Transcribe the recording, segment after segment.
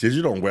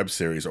digital and web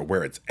series are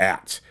where it's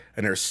at.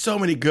 And there's so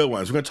many good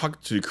ones. We're going to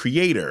talk to the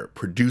creator,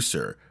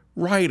 producer,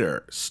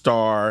 writer,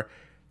 star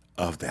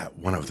of that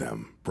one of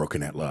them,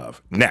 Broken at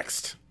Love.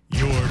 Next.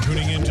 You're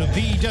tuning into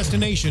the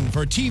destination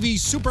for TV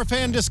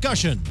superfan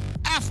discussion,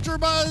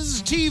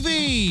 AfterBuzz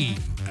TV.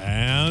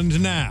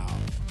 And now,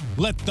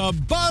 let the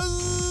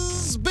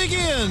buzz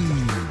begin.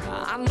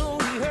 I know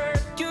we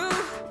hurt you.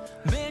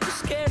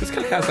 This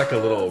kind of has like a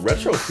little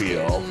retro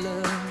feel.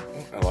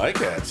 I like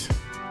it.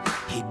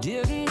 He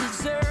didn't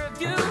deserve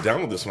you. I'll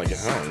download this when I get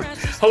home.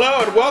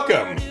 Hello and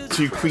welcome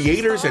to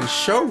Creators and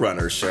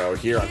Showrunners Show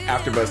here on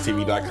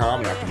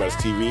AfterBuzzTV.com and AfterBuzz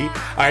TV.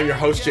 I am your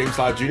host, James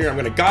Lott Jr. I'm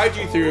going to guide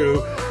you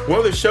through one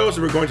of the shows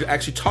that we're going to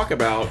actually talk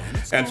about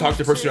and talk to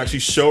the person who actually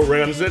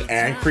showruns it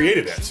and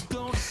created it.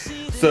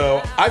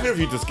 So I've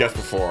interviewed this guest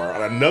before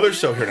on another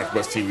show here on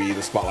AfterBuzz TV,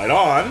 The Spotlight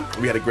On.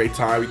 We had a great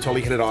time. We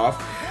totally hit it off.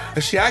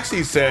 And she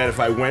actually said if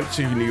I went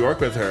to New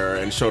York with her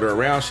and showed her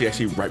around, she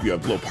actually write me a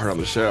little part on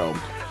the show.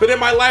 But then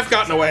my life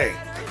got in the way.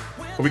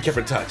 But we kept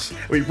in touch.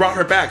 We brought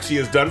her back. She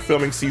is done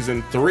filming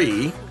season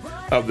 3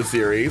 of the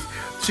series.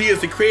 She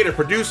is the creator,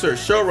 producer,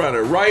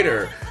 showrunner,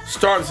 writer,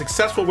 star of a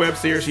successful web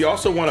series. She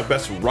also won a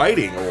Best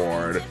Writing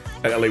Award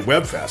at LA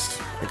Web Fest.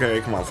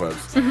 Okay, come on,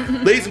 folks.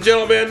 Ladies and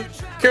gentlemen,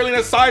 Carolina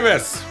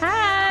Sybas.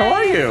 Hi. How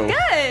are you?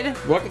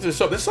 Good. Welcome to the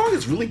show. This song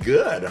is really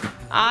good.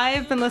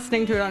 I've been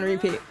listening to it on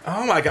repeat.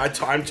 Oh my God,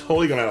 I'm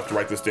totally gonna have to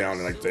write this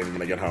down when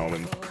I get home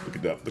and look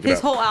it up. His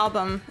whole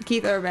album,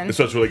 Keith Urban.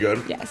 So it's really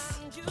good? Yes.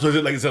 So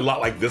is it a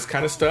lot like this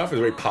kind of stuff? Is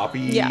it very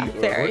poppy? Yeah,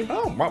 very.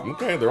 Oh, wow,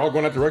 okay. They're all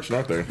going that direction,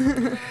 aren't they?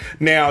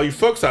 Now, you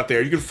folks out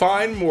there, you can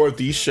find more of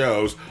these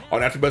shows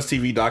on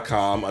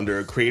AfterBuzzTV.com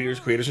under Creators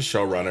and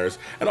Showrunners,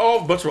 and a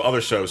bunch of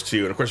other shows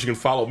too. And of course, you can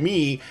follow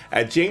me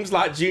at James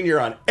Lott Jr.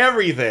 on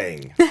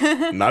everything.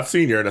 Not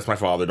Senior, that's my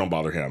father. Don't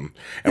bother him.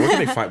 And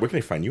where can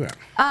they find you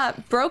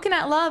at? Broken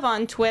at Love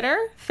on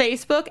Twitter,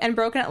 Facebook, and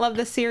Broken at Love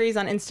the series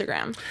on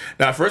Instagram.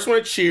 Now, I first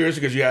want to cheers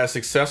because you had a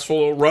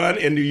successful run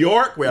in New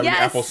York. We have the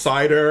apple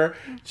cider.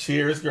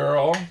 Cheers,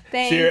 girl.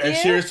 Thank you. And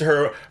cheers to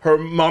her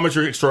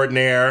momager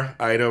extraordinaire,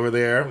 Ida over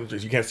there.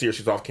 You can't see her,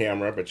 she's off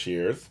camera, but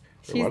cheers.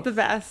 She's the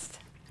best.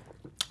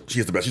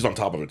 She's the best. She's on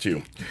top of it,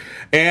 too.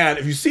 And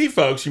if you see,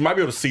 folks, you might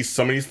be able to see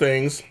some of these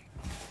things.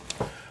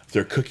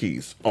 They're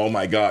cookies. Oh,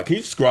 my God. Can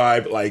you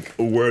describe,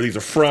 where these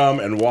are from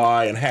and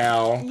why and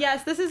how?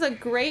 Yes, this is a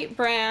great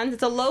brand.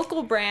 It's a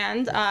local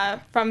brand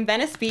from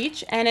Venice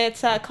Beach, and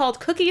it's called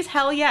Cookies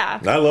Hell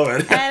Yeah. I love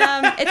it.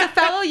 And it's a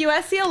fellow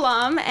USC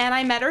alum, and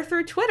I met her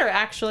through Twitter,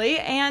 actually,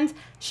 and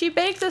she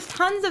baked us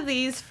tons of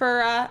these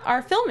for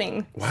our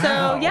filming. Wow.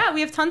 So, yeah, we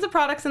have tons of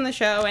products in the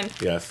show, and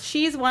yes.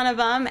 She's one of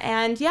them.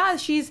 And, yeah,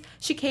 she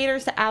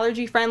caters to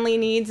allergy-friendly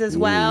needs as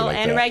well,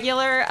 and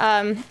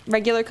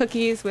regular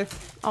cookies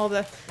with all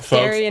the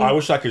dairy. Folks, I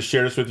wish I could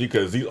share this with you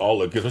because these all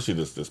look good,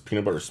 especially this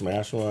peanut butter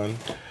smash one.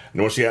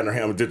 And what she had in her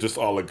hand did just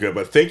all look good.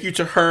 But thank you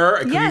to her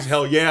at Cookies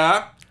Hell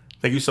Yeah.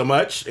 Thank you so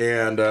much,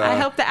 and I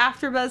hope the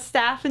AfterBuzz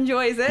staff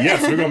enjoys it.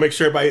 Yes, we're gonna make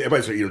sure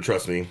everybody's gonna eat them.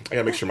 Trust me, I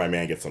gotta make sure my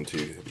man gets some too.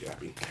 He'll be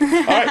happy.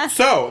 All right,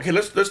 so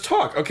let's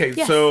talk. Okay,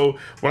 yes. So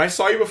when I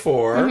saw you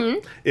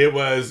before, it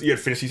was you had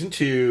finished season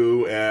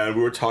 2, and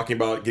we were talking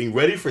about getting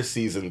ready for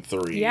season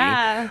 3.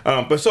 Yeah.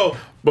 But so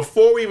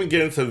before we even get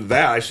into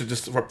that, I should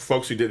just for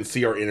folks who didn't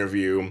see our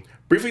interview,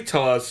 briefly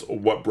tell us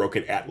what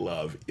Broken at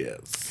Love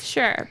is.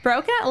 Sure,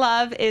 Broken at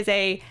Love is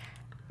a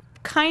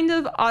kind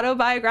of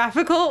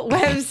autobiographical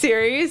web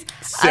series.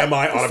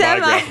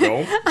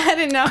 Semi-autobiographical. I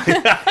didn't know.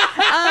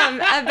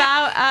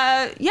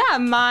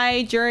 About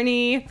my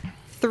journey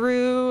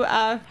through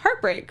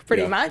heartbreak,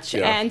 pretty much.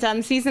 Yeah.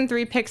 And season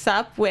 3 picks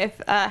up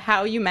with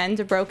how you mend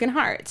a broken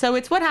heart. So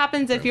it's what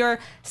happens if your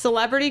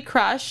celebrity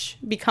crush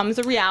becomes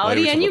a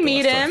reality and you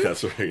meet him,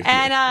 right.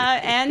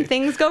 and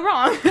things go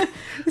wrong.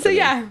 So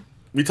yeah.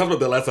 We talked about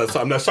that last time, so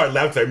I'm not sorry,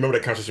 I remember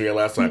that conversation we had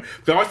last time.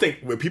 But I always think,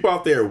 with people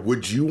out there,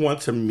 would you want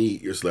to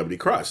meet your celebrity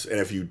crush? And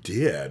if you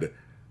did,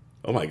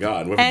 oh my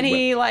God. And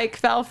he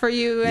fell for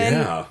you, and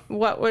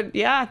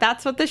yeah.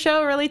 That's what the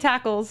show really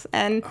tackles.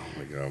 And oh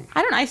my God.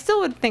 I don't know, I still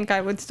would think I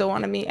would still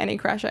want to meet any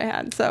crush I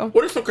had, so.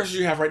 What are some crushes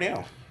you have right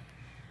now?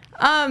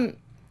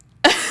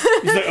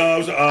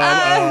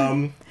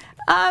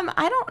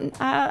 I don't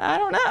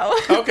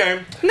know.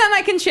 Okay. None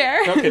I can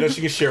share. Okay, no,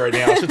 she can share right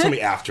now. She'll tell me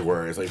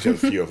afterwards. She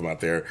has a few of them out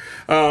there.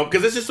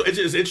 Because it's just an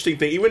interesting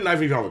thing. Even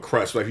if you don't have a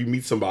crush, if you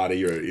meet somebody,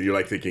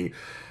 you're thinking,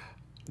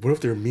 what if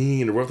they're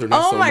mean or what if they're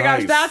not so nice? Oh my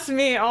gosh, that's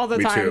me all the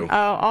time. Too. Oh,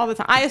 all the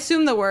time. I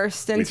assume the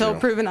worst until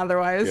proven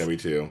otherwise. Yeah, me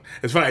too.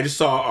 It's funny. I just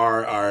saw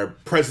our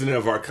president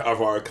of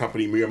our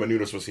company, Miriam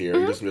Anunas, was here.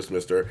 You just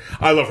missed her.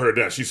 I love her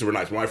to death. She's super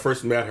nice. When I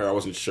first met her, I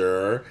wasn't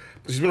sure.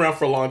 But she's been around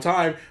for a long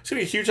time. She's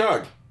gonna be a huge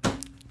hug.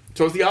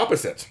 So it's the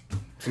opposite.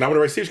 So now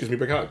whenever I see her, she gives me a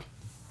big hug.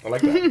 I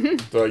like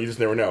that. So you just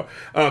never know.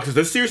 Because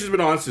this series has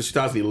been on since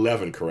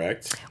 2011,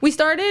 correct? We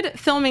started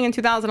filming in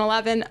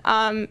 2011.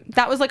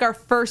 That was our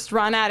first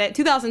run at it.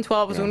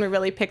 2012 was when we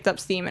really picked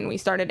up steam, and we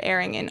started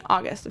airing in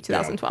August of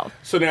 2012. Yeah.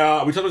 So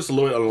now, we talked about this a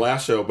little bit on the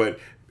last show, but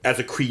as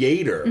a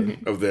creator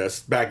of this,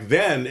 back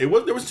then, there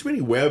wasn't too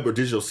many web or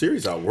digital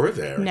series out, were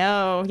there?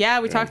 No. Yeah,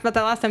 we talked about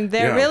that last time.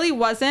 There really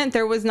wasn't.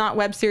 There was not.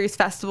 Web series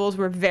festivals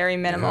were very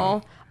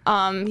minimal.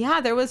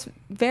 There was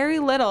very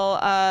little.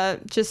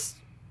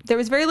 There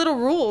was very little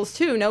rules,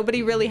 too.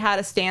 Nobody really had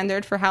a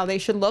standard for how they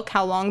should look,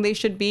 how long they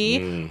should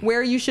be,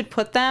 where you should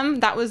put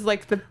them. That was,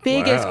 like, the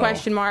biggest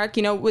question mark.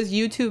 You know, was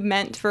YouTube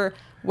meant for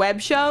web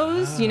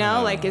shows? You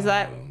know, like, is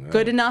that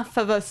good enough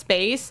of a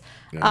space?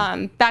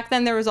 Back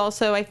then, there was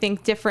also, I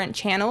think, different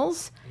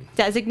channels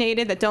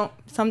designated that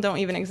some don't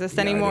even exist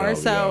anymore. It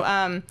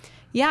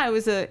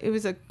was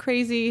a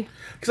crazy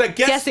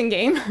guessing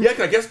game. Yeah,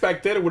 because I guess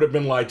back then it would have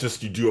been like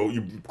just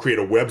you create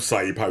a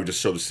website, you probably just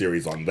show the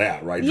series on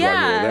that, right?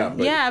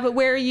 But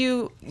where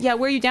you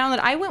download.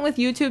 I went with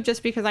YouTube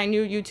just because I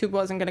knew YouTube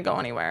wasn't going to go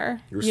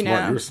anywhere. You're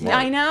smart. You were smart.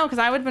 I know, because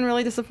I would have been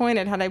really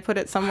disappointed had I put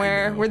it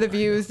somewhere where the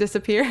views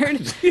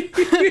disappeared.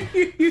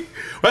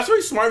 Well, that's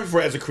really smart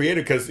as a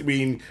creator, because I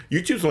mean,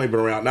 YouTube's only been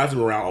around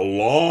a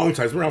long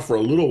time. It's been around for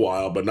a little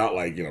while, but not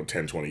like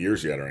 10, 20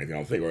 years yet or anything. I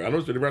don't think. I don't know,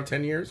 it's been around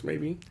 10 years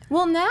maybe.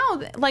 Well,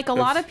 now, like a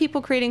lot of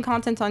people creating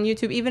content on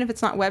YouTube, even if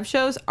it's not web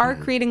shows, are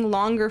creating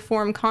longer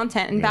form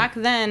content. And back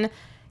then,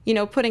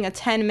 putting a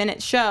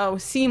 10-minute show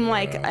seemed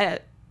like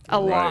a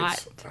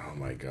lot. Oh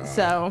my god!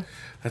 So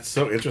that's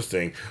so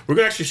interesting. We're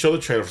gonna actually show the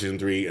trailer for season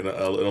 3 in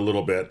a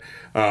little bit,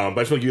 but I just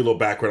want to give you a little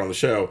background on the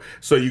show.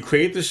 So you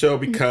created the show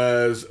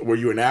because were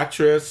you an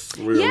actress?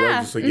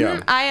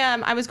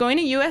 I was going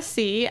to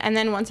USC, and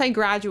then once I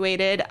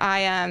graduated,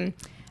 I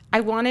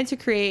wanted to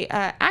create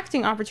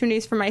acting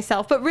opportunities for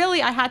myself, but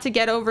really I had to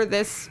get over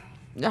this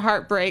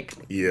heartbreak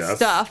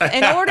stuff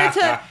in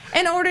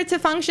order to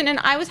function. And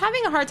I was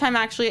having a hard time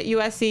actually at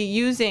USC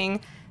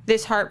using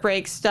this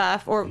heartbreak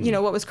stuff or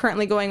what was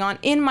currently going on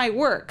in my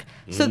work.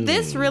 So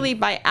this really,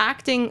 by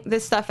acting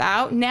this stuff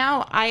out,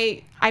 now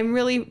I'm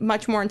really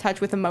much more in touch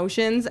with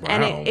emotions,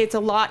 and it's a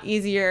lot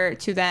easier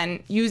to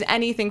then use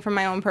anything from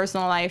my own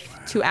personal life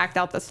to act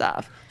out the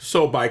stuff.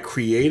 So by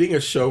creating a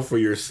show for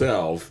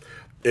yourself,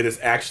 it has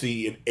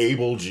actually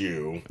enabled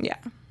you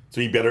to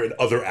be better at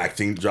other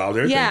acting jobs.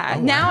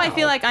 Now I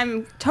feel like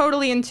I'm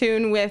totally in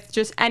tune with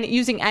just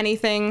using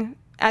anything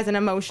as an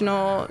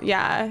emotional.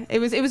 It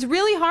was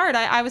really hard.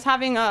 I was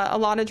having a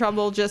lot of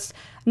trouble just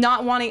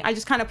not wanting. I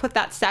just kind of put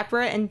that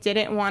separate and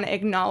didn't want to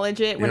acknowledge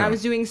it when I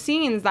was doing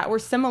scenes that were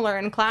similar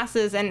in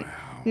classes, and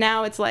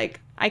now it's like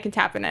I can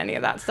tap into any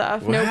of that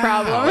stuff, no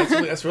problem.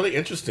 That's really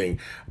interesting.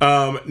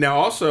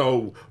 Now,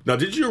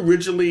 did you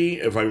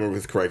originally, if I remember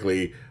this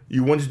correctly,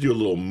 you wanted to do a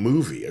little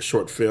movie, a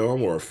short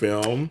film or a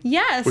film?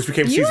 Yes. Which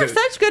became you have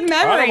such good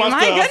memory.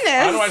 My goodness.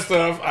 I know my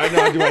stuff. I know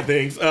I do my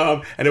things.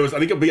 And it was, I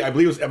believe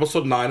it was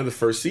episode 9 of the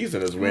first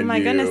season is when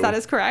goodness, that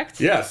is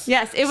correct. Yes.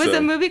 Yes. It was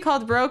a movie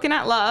called Broken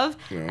at Love,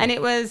 and it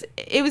was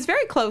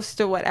very close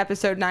to what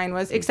episode 9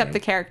 was, except the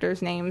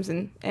characters' names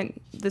and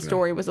the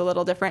story was a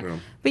little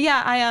different. But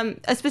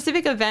a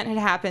specific event had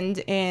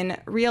happened in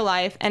real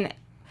life, and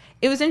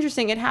it was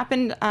interesting. It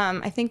happened,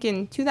 I think,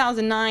 in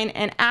 2009.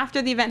 And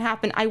after the event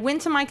happened, I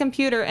went to my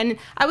computer, and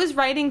I was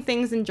writing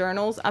things in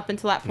journals up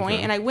until that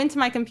point. And I went to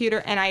my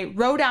computer, and I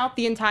wrote out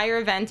the entire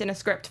event in a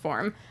script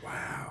form.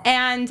 Wow.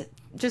 And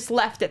just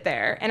left it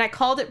there. And I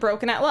called it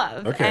Broken at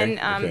Love.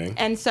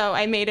 And so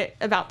I made it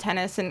about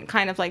tennis and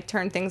kind of like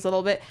turned things a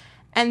little bit.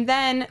 And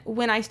then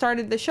when I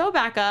started the show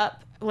back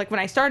up,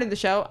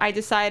 I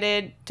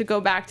decided to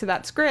go back to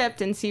that script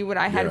and see what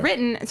I had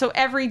written. So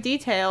every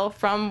detail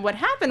from what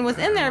happened was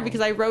in there because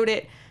I wrote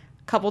it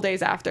a couple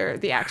days after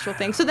the actual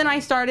thing. So then I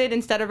started,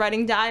 instead of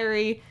writing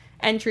diary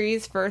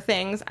entries for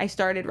things, I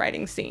started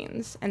writing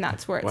scenes, and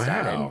that's where it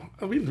started.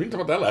 We didn't talk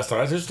about that last time.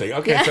 That's interesting.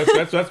 Okay,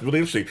 that's really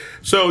interesting.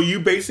 So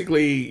you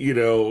basically,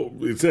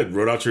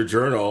 wrote out your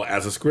journal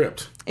as a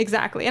script.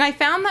 Exactly. And I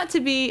found that to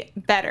be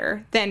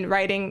better than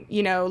writing,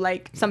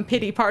 like some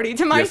pity party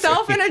to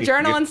myself in a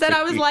journal. Instead,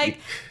 I was like,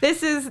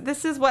 this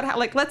is what,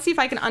 like, let's see if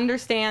I can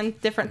understand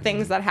different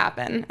things that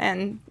happen.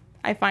 And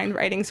I find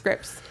writing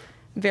scripts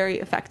very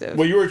effective.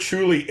 Well, you were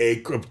truly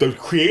the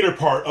creator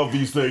part of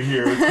these things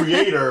here.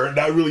 Creator,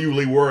 not really, you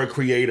really were a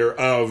creator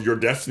of your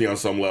destiny on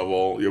some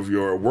level, of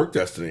your work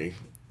destiny,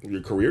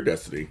 your career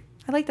destiny.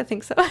 I like to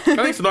think so. I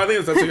think so. No, I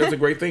think that's a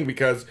great thing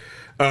because,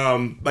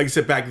 like I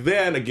said, back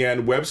then,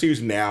 again, web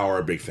series now are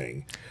a big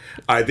thing.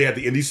 They had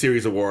the Indie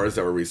Series Awards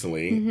that were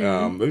recently.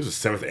 It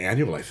was the 7th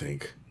annual, I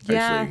think.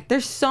 Yeah,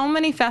 there's so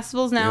many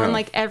festivals now in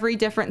like every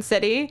different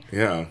city.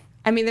 Yeah.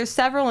 I mean, there's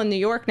several in New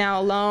York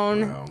now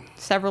alone,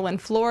 several in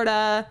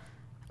Florida,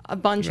 a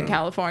bunch in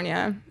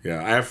California.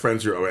 Yeah, I have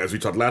friends who, as we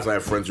talked last, I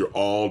have friends who are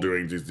all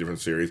doing these different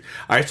series.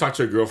 I talked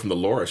to a girl from The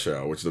Laura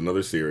Show, which is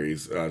another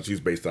series. She's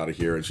based out of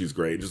here, and she's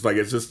great.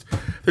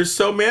 There's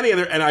so many,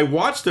 and I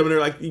watched them, and they're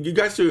like, you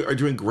guys are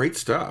doing great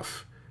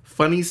stuff.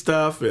 Funny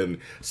stuff, and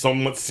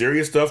somewhat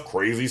serious stuff,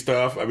 crazy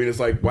stuff. I mean, it's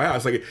like, wow.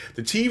 It's like,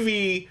 the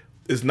TV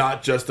is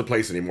not just a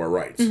place anymore,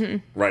 right?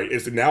 Right?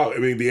 It's now, I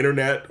mean, the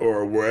internet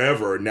or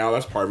wherever, now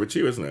that's part of it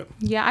too, isn't it?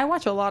 Yeah, I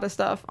watch a lot of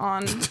stuff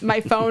on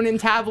my phone and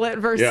tablet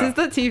versus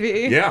the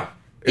TV. Yeah.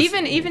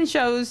 Even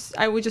shows,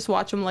 I would just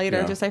watch them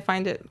later. I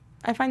find it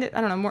I find it,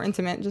 I don't know, more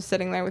intimate just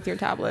sitting there with your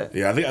tablet.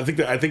 Yeah,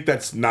 I think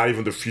that's not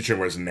even the future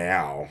where it's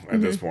now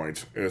at this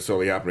point. It's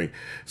slowly happening.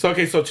 So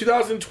okay, so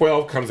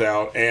 2012 comes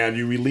out and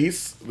you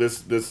release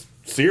this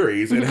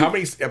series. And how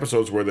many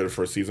episodes were there the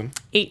first season?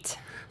 8.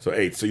 So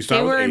 8. So you They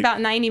started were with 8.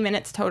 about 90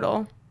 minutes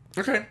total.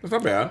 Okay, that's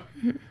not bad.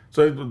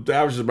 So the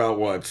average is about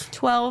what?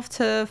 12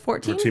 to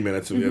 14. 15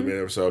 minutes of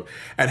the episode.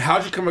 And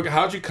how'd you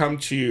come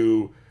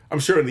to? I'm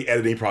sure in the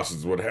editing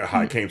process is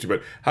how it came to,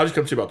 but how'd you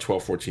come to about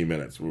 12, 14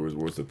 minutes? What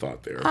was the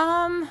thought there?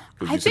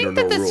 I think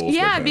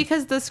that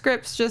because the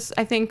scripts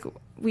I think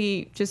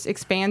we just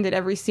expanded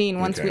every scene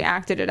once we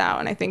acted it out.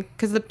 And I think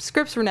because the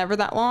scripts were never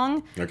that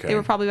long, they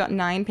were probably about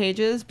 9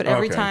 pages, but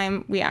every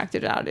time we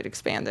acted it out, it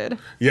expanded.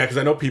 Yeah, because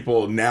I know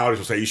people nowadays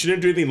will say, you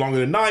shouldn't do anything longer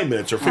than 9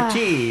 minutes or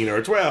 15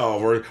 or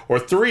 12 or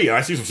 3. And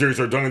I see some series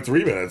that are done in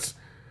 3 minutes.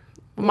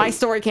 My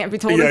story can't be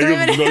told in 3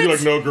 minutes. You're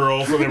like, no,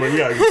 girl. So we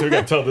got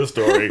to tell this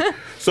story.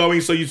 So I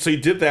mean, so you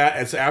did that,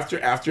 and so after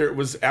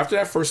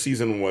that first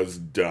season was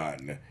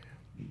done,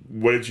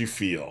 what did you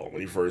feel what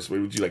did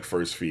you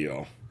first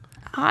feel?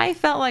 I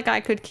felt like I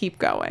could keep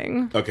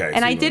going. Okay.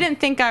 And I didn't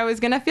think I was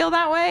going to feel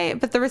that way,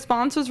 but the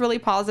response was really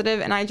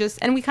positive,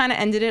 and we kind of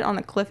ended it on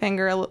a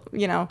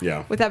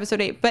cliffhanger, with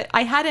episode 8. But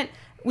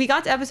we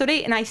got to episode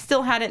 8 and I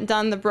still hadn't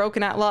done the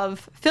Broken at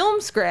Love film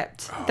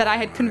script that I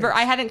had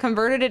I hadn't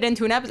converted it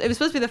into an episode. It was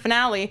supposed to be the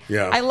finale.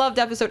 Yeah. I loved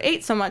episode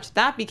 8 so much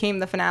that became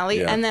the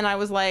finale. Yeah. And then I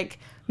was like,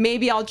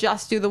 maybe I'll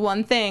just do the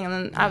one thing. And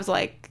then I was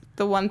like,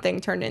 the one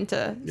thing turned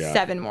into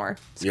 7 more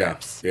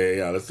scripts.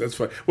 Yeah. That's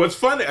fun. Well, it's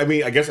fun. I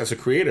mean, I guess as a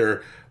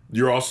creator,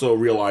 you're also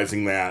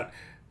realizing that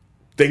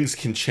things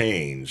can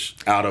change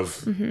out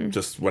of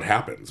just what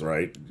happens,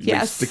 right? You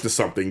may stick to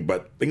something,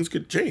 but things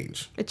could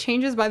change. It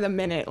changes by the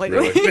minute, like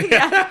really?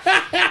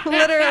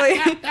 Literally.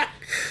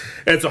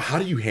 And so, how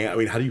do you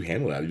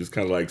handle that? You just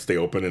kind of stay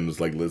open and just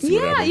listen.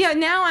 Yeah.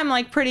 Now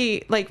I'm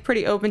pretty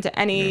open to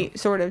any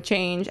sort of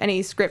change,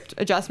 any script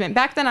adjustment.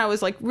 Back then, I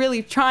was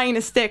really trying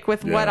to stick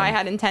with what I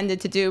had intended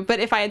to do.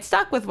 But if I had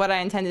stuck with what I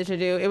intended to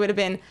do, it would have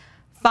been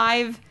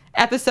 5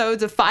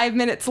 episodes of 5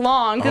 minutes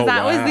long, because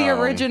that was the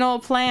original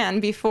plan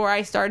before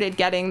I started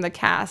getting the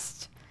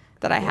cast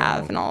that I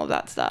have and all of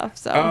that stuff.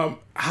 So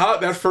how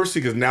that first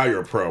season, because now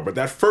you're a pro, but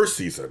that first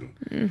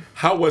season,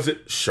 how was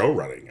it show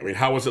running? I mean,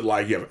 how was it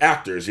you have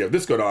actors, you have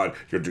this going on,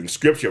 you're doing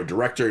scripts, you have a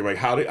director, you're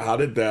how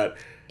did that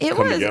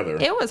come together?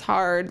 It was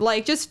hard,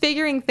 just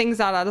figuring things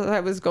out as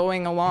I was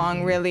going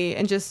along, really,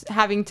 and just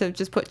having to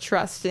just put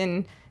trust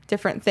in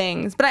different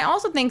things. But I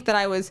also think that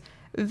I was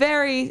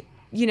very,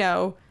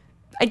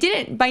 I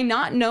didn't, by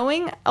not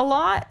knowing a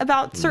lot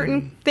about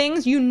certain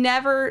things, you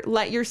never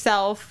let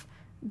yourself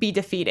be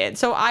defeated.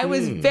 So I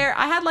was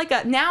I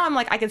had now I'm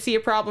I could see a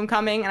problem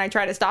coming and I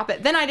try to stop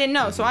it. Then I didn't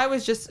know. So I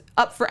was just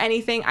up for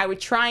anything. I would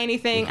try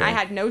anything. I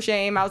had no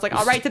shame. I was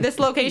I'll write to this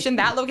location,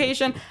 that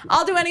location.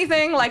 I'll do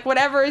anything,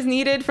 whatever is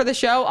needed for the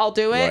show, I'll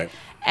do it. Right.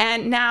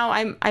 And now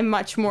I'm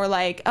much more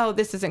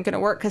this isn't going to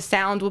work because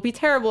sound will be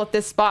terrible at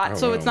this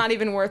spot. It's not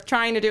even worth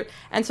trying to do.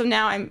 And so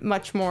now I'm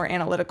much more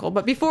analytical.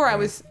 But before I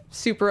was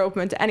super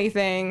open to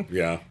anything.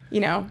 Yeah.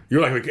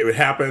 You're if it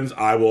happens,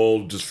 I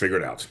will just figure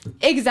it out.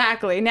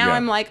 Exactly. Now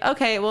I'm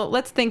okay, well,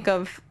 let's think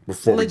of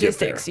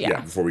logistics.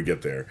 Before we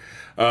get there.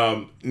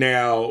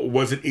 Now,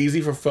 was it easy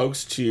for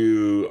folks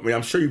to,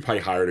 I'm sure you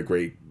probably hired a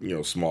great,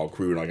 small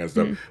crew and all that kind of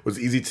stuff. Was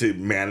it easy to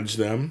manage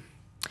them?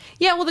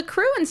 Yeah, well, the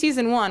crew in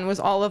season 1 was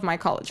all of my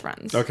college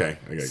friends. Okay.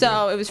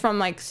 So it was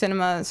from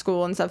cinema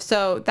school and stuff.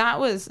 So that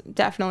was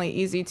definitely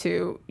easy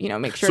to,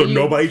 make sure. So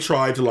nobody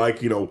tried to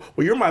well,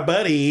 you're my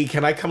buddy.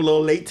 Can I come a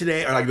little late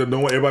today? Or no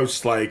one. Everybody was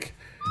just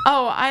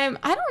Oh, I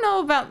don't know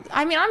about.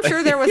 I'm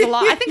sure there was a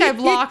lot. I think I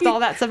blocked all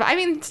that stuff.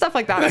 Stuff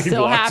like that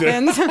still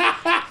happens.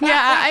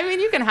 Yeah,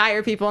 you can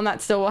hire people and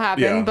that still will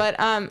happen. Yeah. But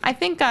I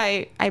think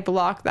I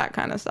blocked that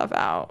kind of stuff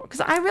out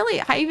because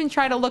I even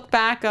tried to look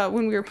back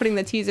when we were putting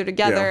the teaser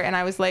together, and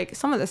I was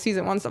some of the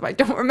season 1 stuff I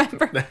don't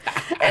remember.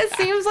 It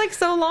seems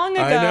so long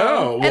ago. I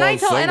know.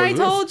 Well, and I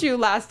told you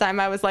last time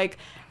I was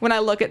when I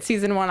look at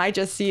season 1, I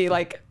just see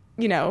 8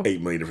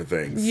 million different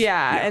things.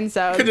 Yeah. And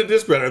so could have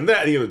this better and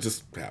that it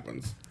just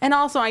happens. And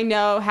also I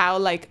know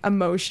how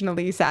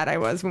emotionally sad I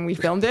was when we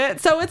filmed it.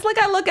 So it's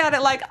I look at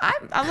it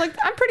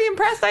I'm pretty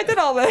impressed I did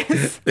all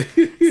this.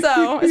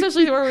 So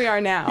especially where we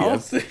are now.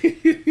 Yes.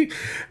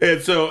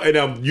 And so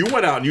you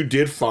went out and you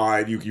did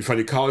find you found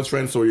your college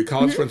friends. So were your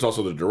college friends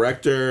also the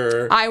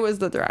director? I was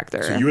the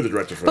director. So you were the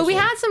director for But we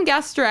had some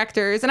guest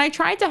directors, and I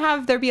tried to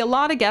have there be a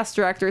lot of guest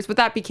directors, but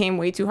that became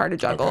way too hard to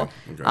juggle.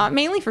 Okay.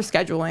 Mainly for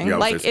scheduling.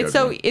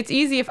 It's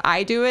easy if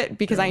I do it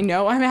because I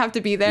know I have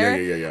to be there.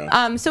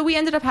 Yeah. So we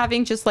ended up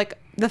having just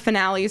the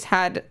finales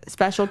had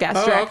special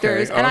guest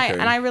directors, and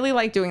I really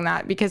like doing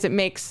that because it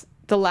makes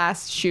the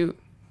last shoot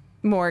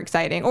more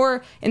exciting.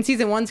 Or in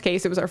season 1's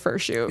case, it was our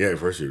first shoot. Yeah,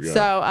 first shoot. Yeah.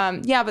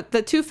 So but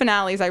the 2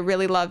 finales I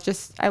really love.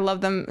 I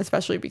love them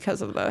especially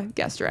because of the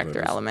guest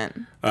director element.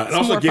 And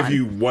also give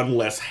you one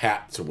less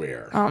hat to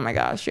wear. Oh my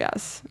gosh,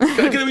 yes.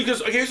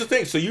 Because here's the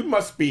thing. So you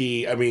must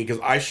be. I mean,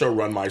 because I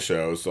run my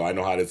show, so I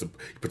know how to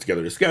put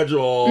together the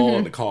schedule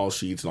and the call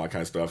sheets and all that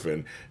kind of stuff,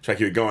 and try to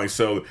keep it going.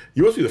 So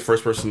you must be the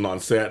first person on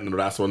set and the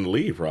last one to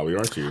leave, probably,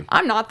 aren't you?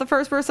 I'm not the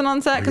first person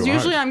on set because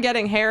usually I'm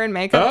getting hair and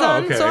makeup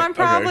done. Okay, so I'm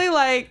probably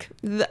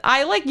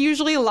I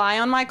usually lie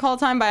on my call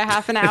time by a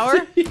half an hour,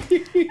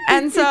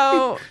 and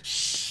so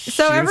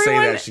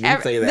everyone,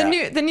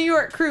 the New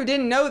York crew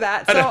didn't know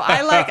that. So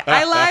I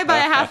lie by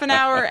a half an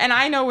hour, and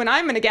I know when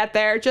I'm gonna get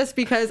there just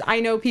because I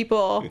know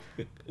people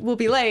will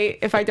be late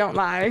if I don't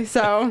lie.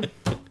 So.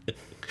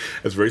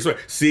 That's very sweet.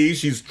 See,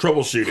 she's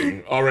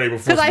troubleshooting already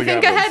before. Because I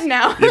think ahead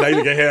now. Yeah, I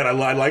think ahead. I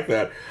like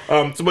that.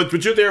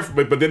 But you're there.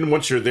 But then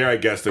once you're there, I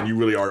guess then you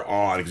really are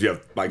on because you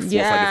have like 4 or 5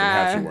 different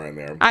hats you're wearing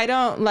there. I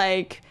don't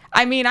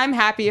I mean, I'm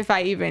happy if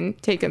I even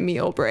take a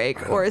meal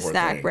break or a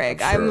snack break.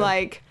 Sure. I'm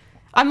like,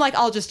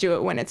 I'll just do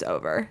it when it's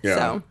over. Yeah.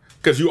 So.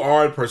 Because you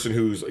are a person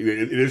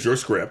it is your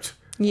script.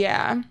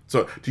 Yeah.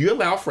 So, do you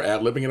allow for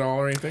ad-libbing at all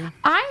or anything?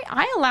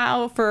 I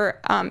allow for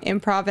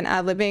improv and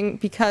ad-libbing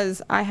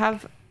because I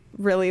have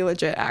really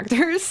legit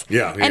actors.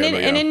 Yeah. And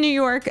in New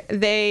York,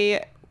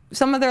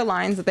 some of their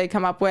lines that they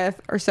come up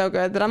with are so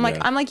good that I'm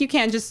like, you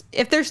can't just,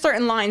 if there's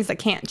certain lines that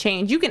can't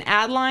change, you can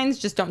add lines,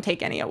 just don't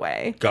take any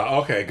away.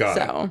 Got it.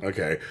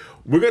 Okay.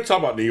 We're going to talk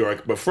about New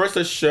York, but first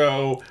let's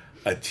show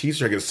a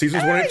teaser. Because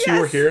seasons 1 and 2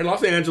 are here in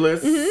Los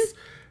Angeles. Mm-hmm.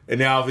 And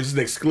now this is an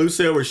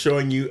exclusive. We're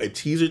showing you a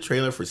teaser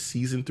trailer for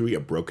season 3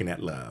 of Broken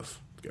at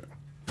Love. Go.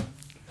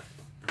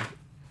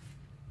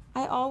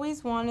 I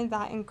always wanted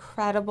that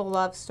incredible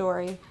love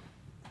story.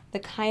 The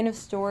kind of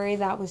story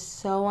that was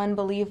so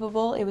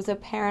unbelievable, it was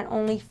apparent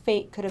only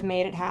fate could have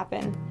made it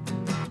happen.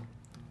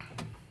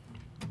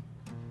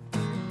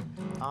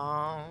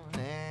 On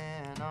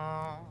and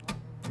on,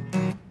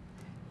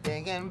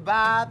 thinking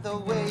about the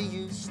way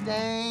you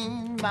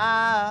stained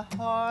my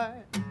heart.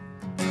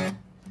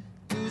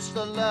 Used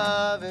to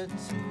love it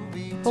to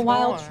be But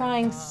while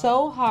trying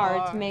so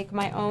hard to make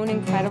my own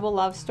incredible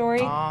love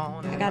story,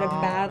 I got a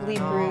badly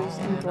bruised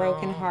and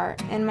broken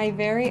heart, and my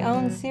very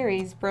own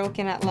series,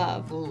 Broken at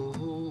Love.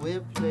 Ooh,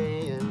 we're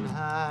playing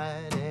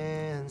hide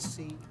and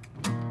seek.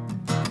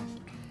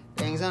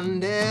 Things are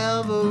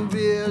never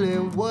really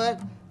what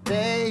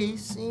they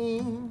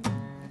seem.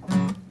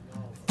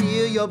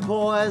 Feel your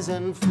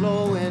poison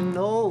flowing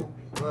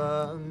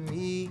over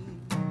me.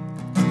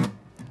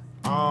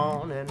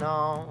 On and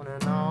on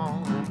and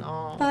on and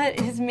on. But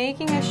is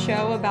making a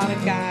show about a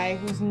guy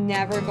who's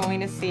never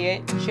going to see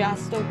it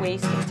just a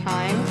waste of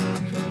time?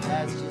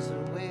 That's just the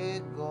way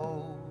it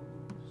goes.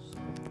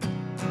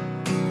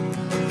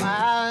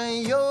 While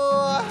you're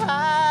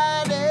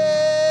hiding,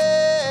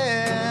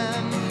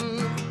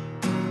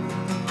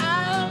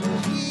 I'm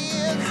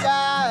here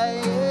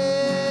dying.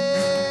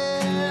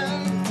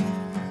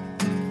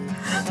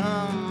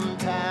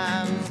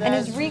 Sometimes. And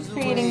is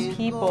recreating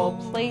people,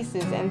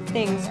 places, and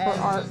things for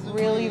art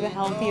really the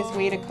healthiest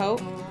way to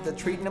cope? They're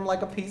treating him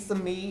like a piece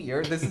of meat.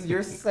 This is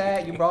your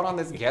set. You brought on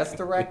this guest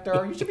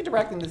director. You should be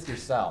directing this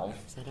yourself.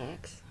 Is that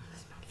X?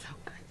 Smells so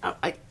good. Oh,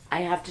 I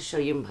have to show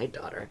you my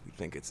daughter. We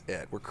think it's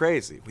it. We're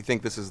crazy. We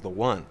think this is the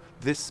one.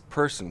 This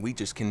person we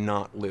just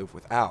cannot live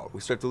without.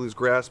 We start to lose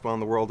grasp on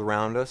the world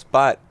around us,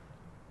 but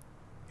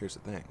here's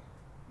the thing.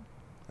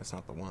 That's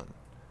not the one.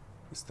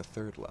 It's the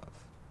third love.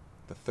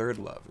 The third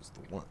love is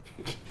the one.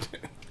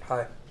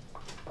 Hi.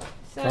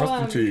 So,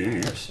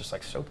 It's just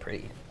like so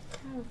pretty.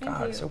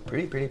 God, so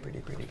pretty.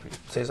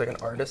 So he's like an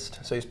artist,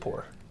 so he's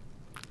poor.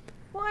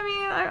 well, I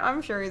mean,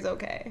 I'm sure he's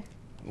okay.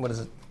 What is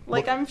it?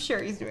 I'm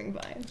sure he's doing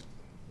fine.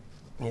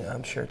 Yeah,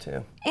 I'm sure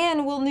too.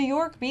 And will New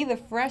York be the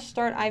fresh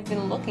start I've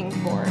been looking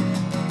for?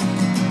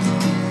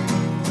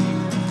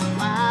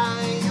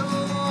 While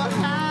you're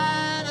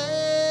hiding,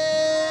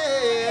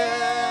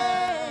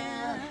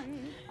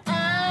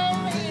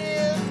 I'm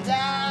here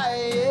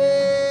dying.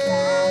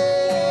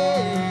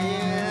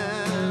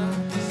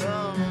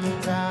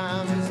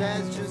 Sometimes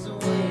that's just the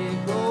way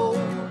it goes.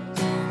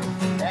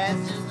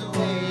 That's just the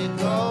way it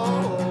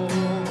goes.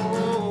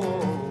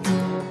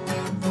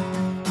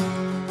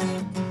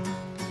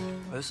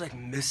 I just like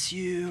miss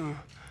you,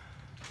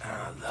 and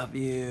I love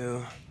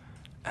you,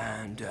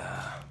 and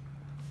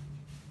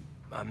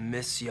I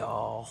miss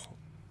y'all.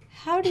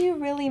 How do you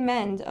really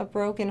mend a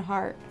broken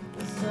heart?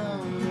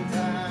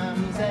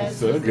 Sometimes that's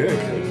So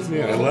good.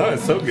 Yeah, I love it.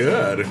 So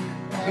good.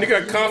 And you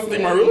got Constantly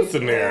Maroulis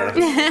in there.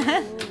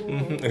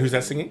 Mhm. And who's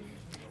that singing?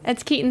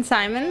 It's Keaton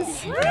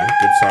Simons. Okay,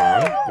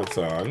 good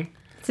song.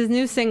 It's his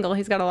new single.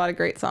 He's got a lot of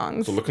great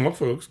songs. So look him up,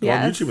 folks. Go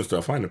on Yes. YouTube and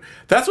stuff. Find him.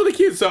 That's really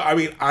cute. So, I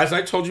mean, as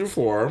I told you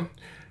before,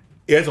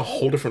 it has a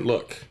whole different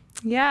look.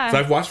 Yeah. So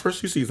I've watched the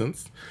first 2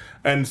 seasons.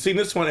 And seeing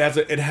this one,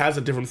 it has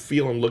a different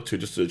feel and look to it,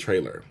 just to the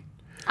trailer.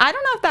 I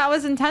don't know if that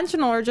was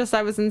intentional or just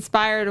I was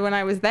inspired when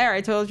I was there.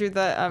 I told you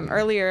that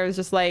earlier. It was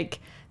just like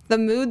the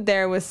mood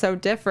there was so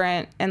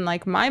different, and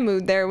like my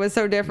mood there was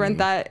so different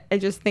that I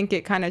just think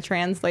it kind of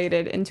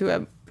translated into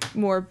a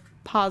more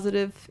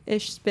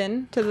positive-ish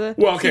spin to the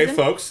Well, okay, season.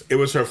 folks, it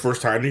was her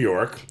first time in New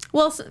York.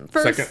 Well,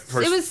 First-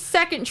 it was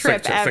second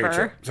trip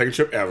ever. Second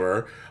trip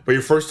ever. But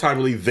your first time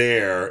really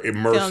there,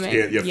 immersed Filming.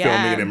 in, filming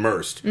and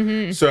immersed.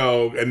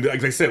 So, and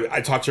like I said,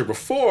 I talked to her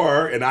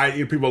before, and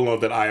people know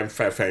that I am a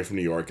fan from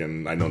New York,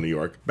 and I know New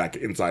York back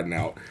inside and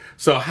out.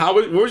 So,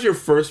 what was your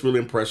first real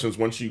impressions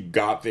once you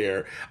got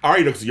there? I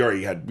already know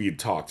because we had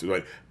talked,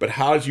 right? But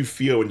how did you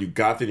feel when you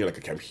got there? And you're like,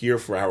 okay, I'm here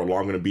for however long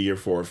I'm going to be here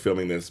for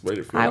filming this. What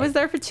did it feel I like? was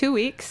there for 2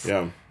 weeks.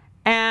 Yeah.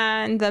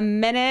 And the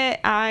minute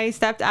I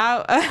stepped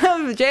out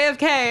of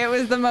JFK, it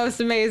was the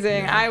most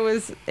amazing.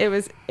 It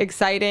was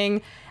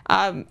exciting.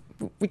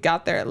 We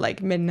got there at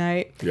like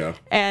midnight. Yeah.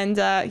 And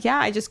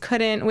I just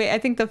couldn't wait. I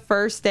think the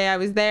first day I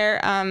was there,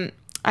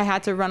 I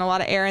had to run a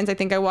lot of errands. I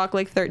think I walked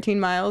like 13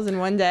 miles in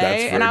one day.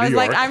 That's And I was New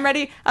like, York. I'm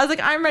ready. I was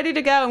like, I'm ready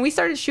to go. And we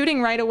started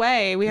shooting right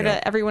away.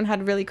 Everyone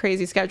had really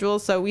crazy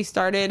schedules. So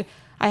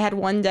I had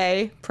one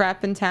day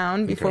prep in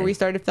town before Okay. we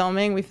started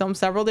filming. We filmed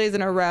several days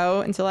in a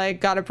row until I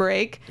got a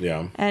break.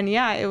 Yeah. And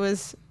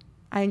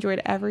I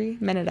enjoyed every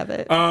minute of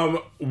it.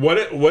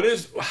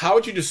 How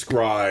would you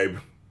describe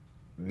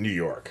New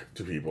York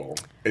to people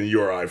in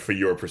your eye, for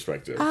your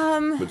perspective?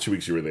 The 2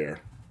 weeks you were there.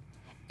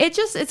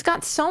 It's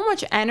got so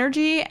much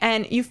energy,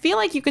 and you feel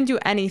like you can do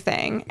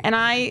anything. And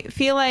I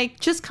feel like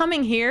just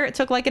coming here, it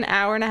took like an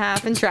hour and a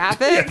half in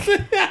traffic.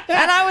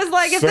 And I was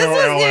like, if So this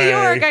was LA. New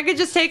York, I could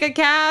just take a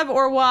cab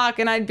or walk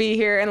and I'd be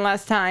here in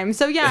less time.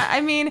 So yeah,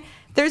 I mean,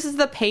 there's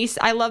the pace.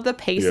 I love the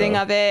pacing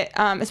Yeah. of it,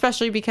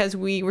 especially because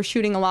we were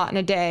shooting a lot in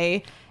a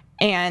day,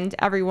 and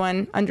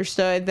everyone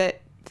understood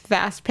that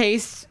fast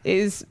pace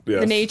is the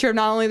Yes. nature of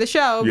not only the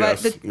show,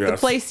 Yes, but the yes.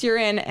 place you're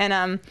in.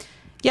 And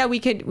we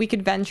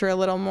could venture a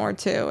little more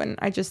too, and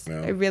I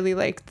really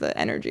like the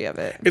energy of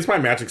it. It's my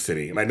magic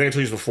city, and I think I told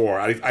you this before.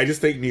 I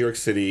just think New York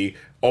City,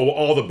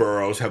 all the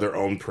boroughs have their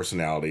own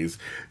personalities.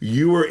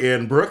 You were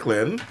in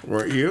Brooklyn,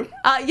 weren't you?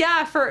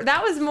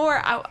 That was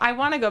more. I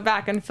want to go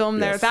back and film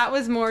there. Yes. That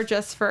was more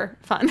just for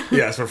fun.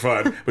 Yes, for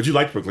fun. But you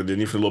liked Brooklyn, didn't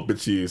you? For the little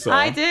bits you saw.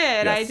 I did.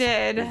 Yes, I it was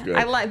did. good.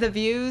 I like the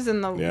views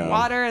and the Yeah.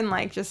 water and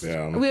like just.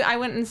 Yeah. I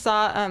went and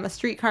saw a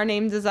Streetcar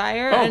Named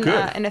Desire Oh,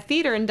 good. in a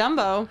theater in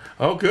Dumbo.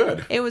 Oh,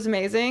 good. It was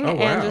amazing. Oh,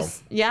 wow.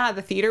 And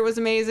the theater was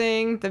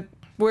amazing.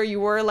 Where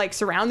you were like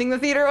surrounding the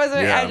theater was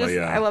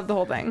amazing. I love the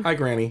whole thing. Hi,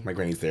 Granny. My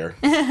granny's there.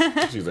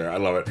 She's there. I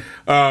love it.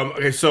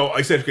 Okay, so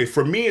I said,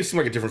 for me, it seemed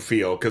like a different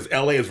feel because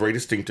LA is very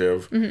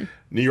distinctive. Mm-hmm.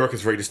 New York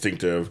is very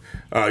distinctive.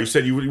 You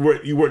said you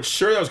weren't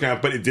sure that was going to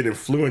happen, but it did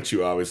influence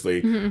you,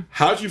 obviously. Mm-hmm.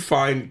 How'd you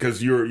find,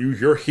 because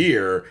you're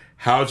here,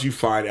 how'd you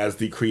find as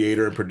the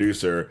creator and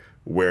producer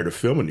where to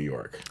film in New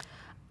York?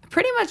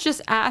 Pretty much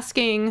just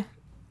asking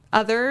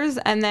others.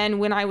 And then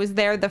when I was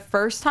there the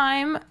first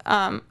time,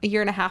 a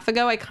year and a half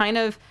ago,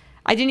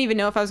 I didn't even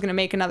know if I was going to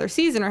make another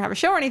season or have a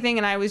show or anything.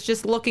 And I was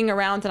just looking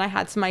around and I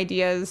had some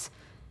ideas.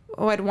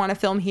 I'd want to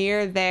film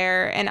here,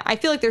 there. And I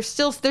feel like there's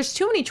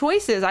too many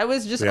choices. I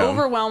was just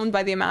overwhelmed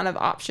by the amount of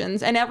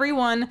options. And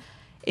everyone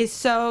is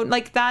so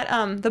like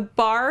that. The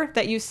bar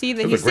that you see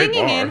that he's a great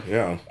singing bar, in,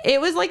 yeah.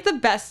 it was like the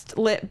best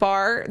lit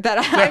bar that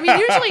I mean,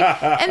 usually.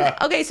 And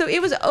okay, so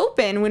it was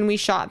open when we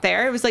shot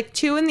there. It was like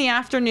 2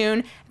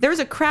 p.m. There was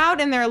a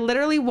crowd in there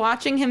literally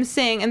watching him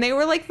sing, and they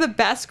were like the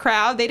best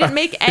crowd. They didn't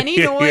make any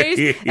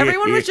noise.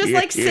 Everyone was just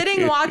like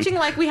sitting watching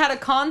like we had a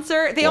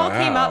concert. They all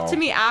came up to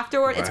me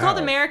afterward. It's called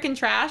Wow. American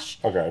Trash.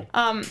 Okay.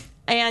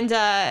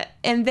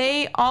 And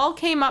they all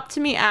came up to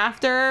me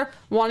after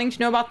wanting to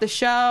know about the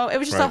show. It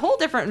was just a Right. whole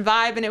different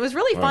vibe, and it was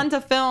really fun to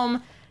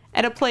film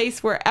at a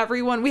place where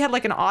we had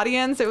like an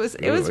audience. It was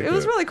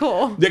really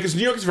cool. Yeah, because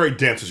New York is very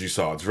dense, as you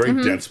saw. It's a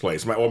very dense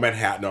place.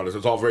 Manhattan,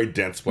 it's all a very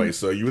dense place,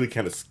 so you really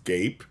can't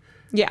escape.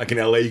 Yeah. Like in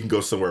LA, you can go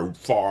somewhere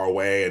far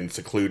away and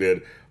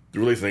secluded. There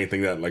really isn't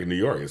anything that like in New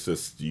York. It's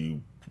just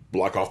you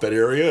block off that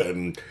area,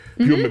 and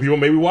people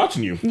may be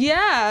watching you.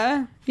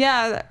 Yeah.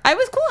 I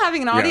was cool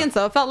having an audience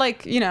though. It felt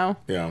like, Yeah.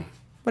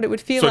 what it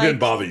would feel So like. it didn't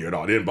bother you at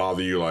all. It didn't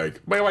bother you like,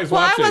 everybody's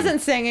Well, watching. I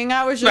wasn't singing.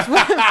 I was just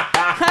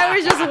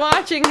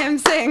watching him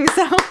sing.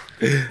 So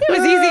it was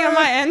easy on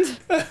my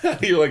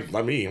end. You're like,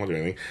 not me. I'm not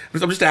doing anything.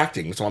 I'm just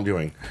acting. That's all I'm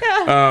doing.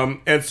 Yeah.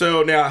 And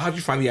so now, how'd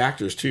you find the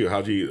actors too?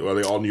 Are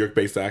they all New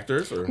York-based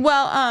actors? Or?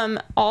 Well,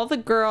 all the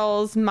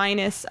girls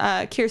minus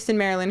Kirsten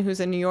Marilyn, who's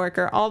a New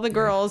Yorker, all the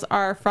girls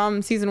are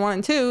from season 1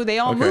 and 2. They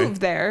all Okay. moved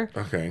there.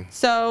 Okay.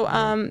 So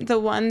the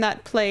one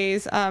that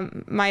plays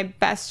my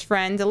best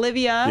friend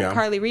Olivia, Yeah.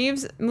 Carly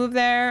Reeves, moved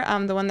there.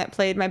 The one that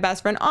played my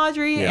best friend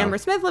Audrey, Yeah. Amber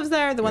Smith lives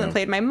there. The one Yeah. that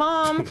played my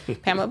mom,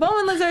 Pamela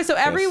Bowman lives there. So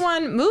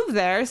everyone moved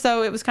there. So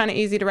it was kind of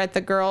easy to write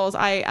the girls.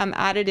 I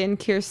added in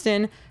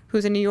Kirsten,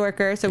 who's a New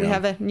Yorker. So we Yeah.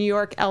 have a New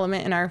York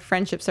element in our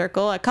friendship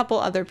circle. A couple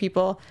other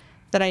people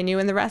that I knew,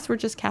 and the rest were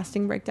just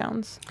casting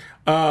breakdowns.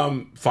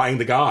 Finding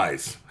the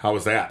guys. How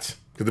was that?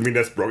 Because I mean,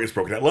 it's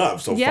broken at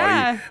love. So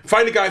Yeah.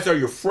 find the guys that are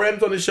your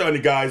friends on the show and the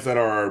guys that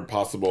are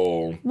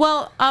possible.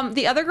 Well,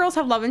 the other girls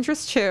have love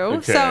interests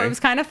too, so Okay. it was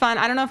kind of fun.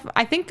 I don't know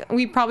I think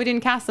we probably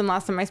didn't cast them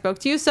last time I spoke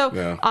to you. So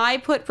Yeah. I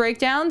put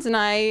breakdowns and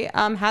I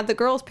had the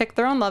girls pick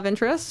their own love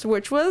interests,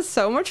 which was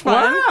so much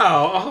fun.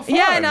 Wow. Oh, fun.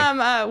 Yeah,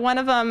 and one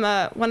of them,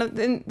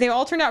 and they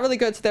all turned out really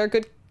good, so they're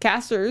good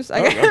casters.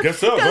 I guess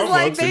so. Because Well,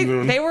 like folks,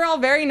 and, they were all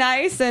very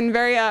nice and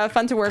very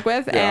fun to work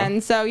with, Yeah.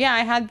 and so yeah,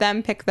 I had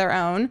them pick their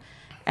own,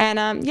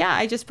 and yeah,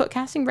 I just put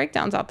casting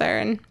breakdowns out there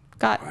and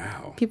got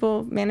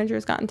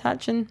managers got in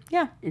touch, and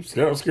yeah.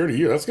 I'm scared of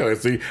you. That's kind of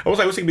see. I was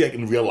thinking be like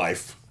in real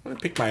life. I'm gonna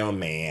pick my own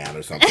man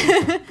or something.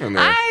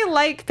 I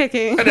like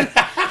picking.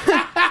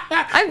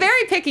 I'm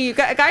very picky.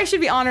 Guys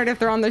should be honored if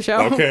they're on the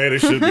show. Okay, they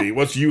should be.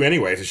 Well, it's you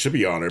anyways. It should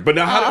be honored. But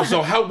now,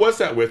 how was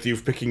that with you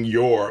picking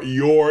your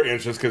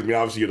interests? Because I mean,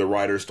 obviously you're the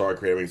writer, star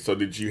creator. So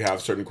did you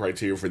have certain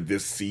criteria for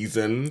this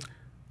season?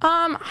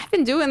 I've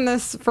been doing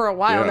this for a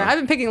while Yeah. now. I've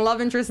been picking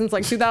love interest since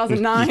like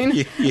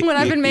 2009 when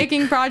I've been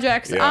making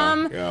projects.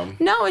 Yeah.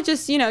 No, it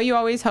just, you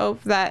always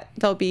hope that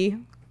they'll be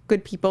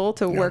good people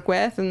to work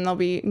with and they'll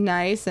be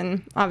nice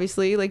and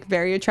obviously like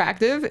very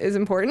attractive is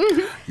important.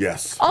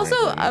 Yes. Also,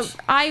 very important.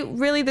 I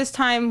really this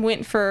time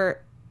went for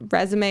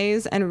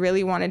resumes and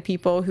really wanted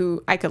people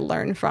who I could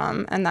learn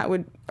from and that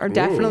are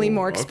definitely Ooh,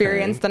 more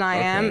experienced than I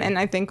am, okay. and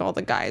I think all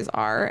the guys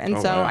are. And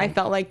Oh, so wow. I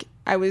felt like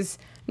I was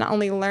not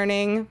only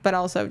learning but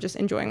also just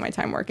enjoying my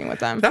time working with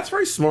them. That's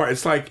very smart.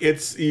 It's like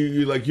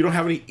you don't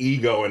have any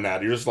ego in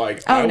that. You're just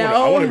like Oh, I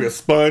no. want to be a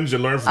sponge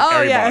and learn from Oh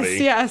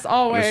everybody. yes,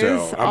 always.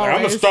 So, I'm a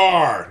always.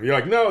 star. You're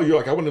like, no, you're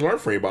like, I want to learn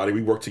from anybody.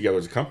 We work together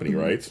as a company,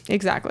 right?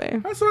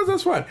 Exactly.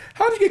 That's fun.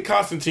 How did you get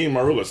Constantine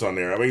Maroulis on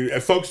there? I mean,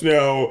 if folks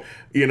know,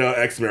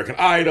 ex-American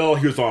Idol.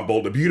 He was on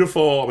Bold and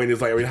Beautiful. I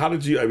mean, how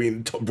did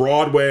you,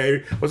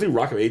 Broadway. Was he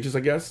Rock of Ages, I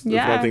guess? That's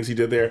Yeah. one of the things he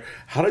did there.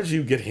 How did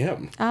you get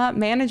him?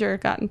 Manager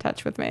got in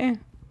touch with me.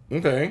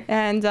 Okay.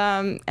 And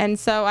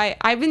so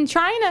I've been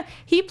trying to.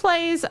 He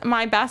plays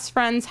my best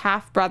friend's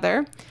half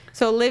brother,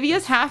 so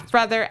Olivia's half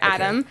brother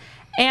Adam,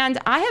 and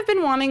I have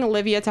been wanting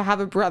Olivia to have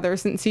a brother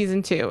since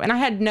season 2, and I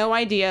had no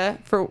idea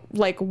for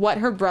like what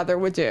her brother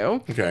would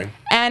do. Okay.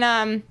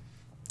 And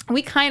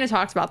we kind of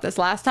talked about this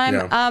last time.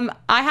 Yeah.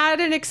 I had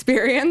an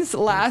experience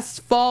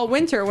last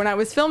winter when I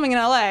was filming in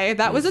LA.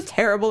 That was a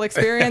terrible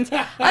experience.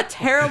 A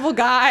terrible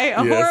guy.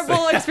 A Yes.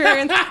 horrible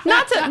experience.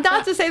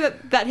 Not to say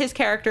that his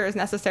character is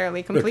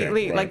necessarily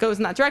completely right. like goes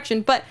in that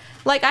direction, but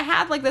like I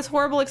had like this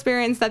horrible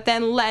experience that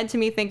then led to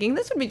me thinking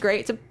this would be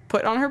great to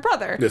put on her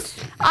brother. Yes.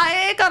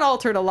 It got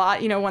altered a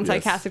lot, once I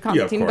Yes. casted Yeah, of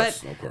Constantine.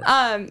 course, of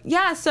course.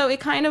 Yeah, so it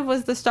kind of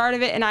was the start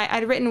of it, and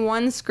I'd written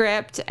one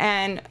script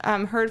and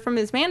heard from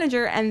his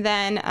manager, and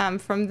then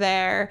from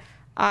there,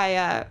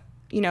 I,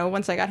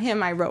 once I got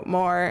him, I wrote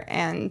more,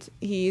 and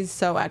he's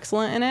so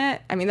excellent in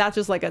it. I mean, that's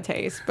just like a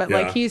taste, but Yeah.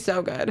 like he's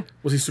so good.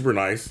 Was he super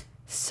nice?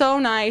 So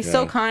nice,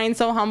 so Yeah. kind,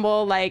 so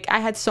humble. Like I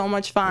had so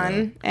much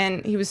fun,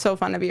 and he was so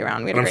fun to be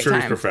around. We had a I'm great sure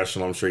time. he's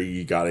professional. I'm sure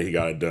he got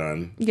it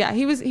done. Yeah,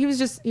 he was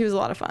a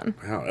lot of fun.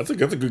 Wow, that's a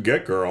good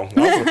get, girl.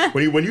 Also,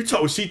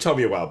 when she told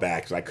me a while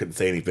back, because I couldn't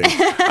say anything,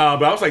 but I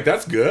was like,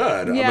 that's good.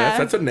 I mean, Yeah.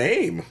 that's a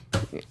name.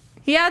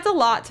 He adds a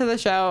lot to the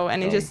show,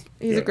 and he's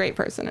yeah. a great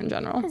person in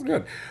general.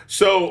 Good.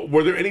 So,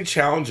 were there any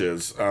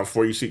challenges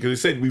for you? Because you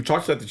said we've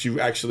talked about that you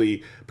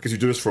actually, because you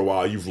do this for a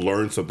while, you've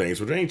learned some things.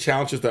 Were there any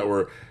challenges that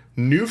were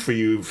new for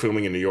you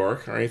filming in New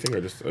York or anything, or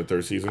just a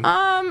third season?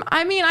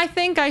 I mean, I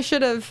think I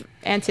should have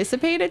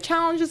anticipated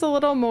challenges a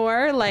little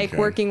more, like Okay.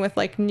 working with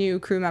like new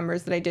crew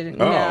members that I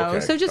didn't Oh, know. okay,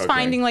 So just okay.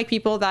 finding like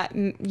people that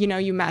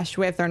you meshed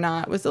with or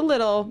not was a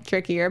little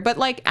trickier. But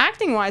like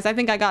acting wise, I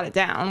think I got it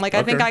down. Like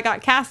I think Okay. I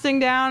got casting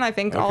down. I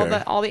think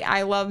Okay.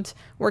 I loved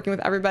working with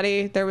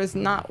everybody. There was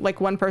not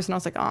like one person I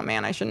was like, oh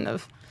man, I shouldn't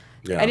have.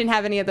 Yeah. I didn't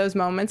have any of those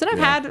moments, and I've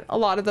Yeah. had a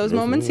lot of those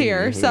moments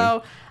here.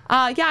 So,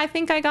 yeah, I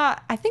think I've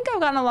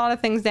gotten a lot of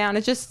things down.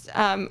 It's just,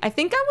 I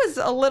think I was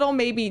a little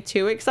maybe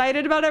too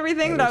excited about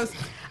everything. That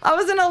I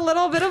was in a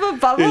little bit of a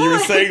bubble. Yeah, you were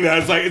saying that.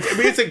 It's like,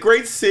 it's a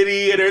great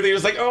city and everything.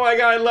 It's like, oh my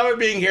God, I love it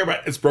being here,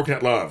 but it's broken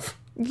at love.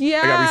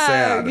 Yeah, I gotta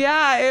be sad.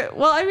 yeah.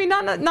 Well, I mean,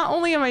 not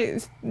only am I,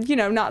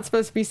 not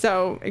supposed to be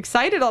so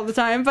excited all the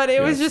time, but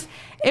it was Yes. just,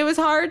 it was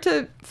hard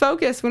to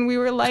focus when we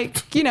were like,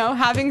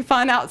 having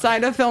fun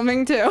outside of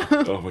filming too.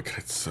 Oh my God,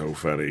 it's so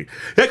funny.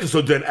 Yeah, 'cause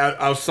so then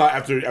outside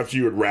after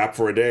you would rap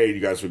for a day, you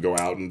guys would go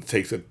out and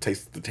taste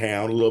the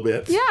town a little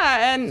bit.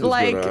 Yeah, and What's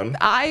like going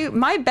on?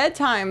 my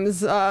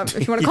bedtimes,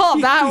 if you want to call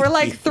it that, were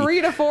like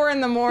 3 to 4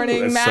 in the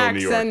morning That's max, so New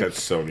York. and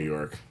That's so New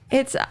York.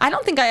 I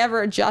don't think I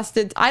ever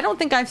adjusted. I don't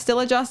think I've still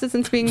adjusted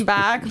since being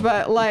back,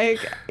 but like,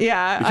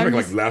 yeah, You came back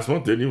like last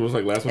month, didn't you? It was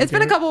like last month. It's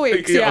been a couple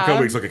weeks, A yeah. couple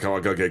weeks. Okay, I'll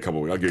get a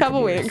couple weeks. I'll give you a Couple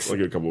couple weeks. weeks. I'll give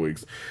you a couple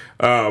weeks.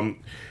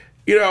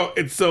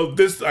 It's so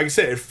this, like I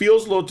said, it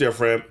feels a little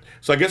different.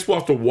 So I guess we'll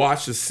have to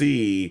watch to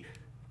see,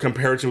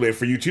 comparatively, and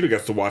for you too, to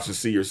get to watch to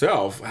see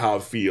yourself how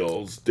it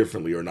feels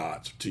differently or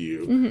not to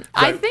you.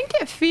 I think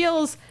it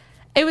feels.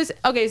 It was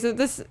okay. So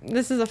this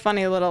is a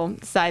funny little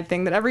side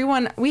thing that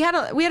we had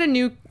a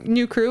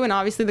new crew, and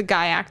obviously the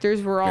guy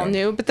actors were all Yeah.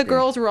 new, but the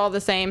girls were all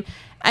the same.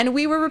 And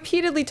we were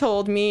repeatedly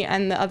told, me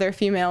and the other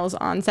females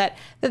on set,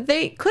 that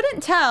they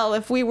couldn't tell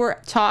if we were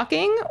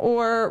talking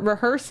or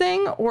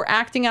rehearsing or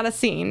acting out a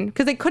scene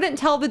because they couldn't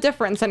tell the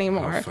difference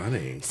anymore. How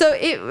funny. So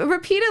it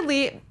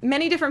repeatedly,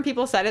 many different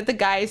people said it. The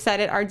guys said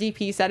it. Our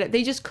DP said it.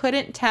 They just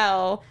couldn't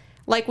tell.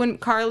 Like when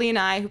Carly and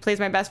I, who plays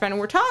my best friend,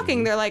 and we're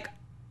talking, they're like,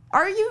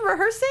 are you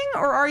rehearsing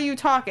or are you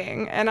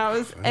talking? And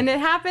and it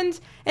happened,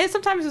 and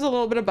sometimes it was a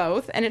little bit of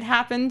both, and it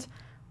happened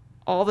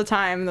all the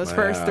time those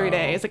first 3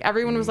 days. Like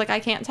everyone was like, I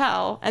can't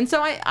tell. And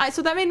so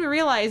so that made me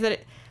realize that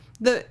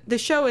the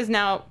show is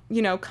now,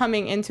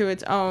 coming into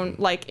its own,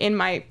 like in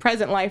my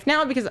present life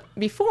now, because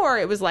before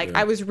it was like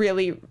I was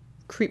really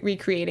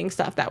recreating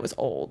stuff that was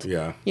old.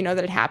 Yeah. That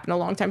had happened a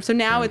long time. So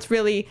now it's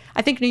really,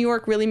 I think New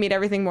York really made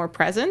everything more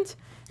present.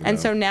 And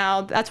so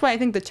now that's why I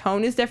think the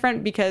tone is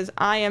different, because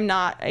I am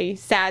not a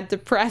sad,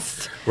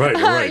 depressed,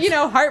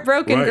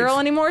 heartbroken girl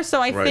anymore.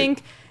 So I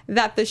think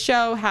that the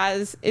show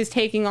is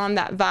taking on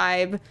that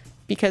vibe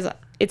because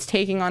it's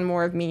taking on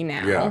more of me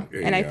now.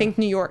 And I think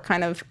New York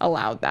kind of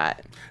allowed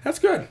that. That's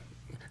good.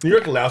 New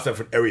York allows that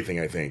for everything,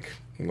 I think.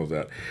 I love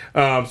that.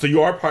 So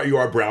you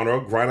are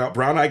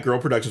Brown Eyed Girl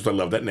Productions. I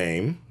love that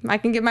name. I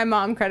can give my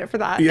mom credit for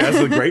that. Yeah, it's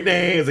a great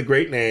name. It's a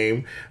great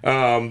name.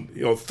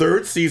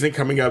 Third season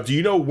coming up. Do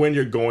you know when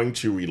you're going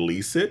to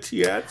release it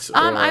yet?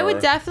 I would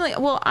definitely.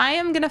 Well, I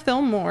am going to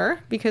film more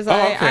because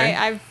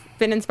I've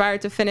been inspired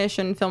to finish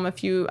and film a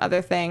few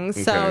other things.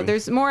 Okay. So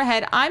there's more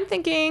ahead. I'm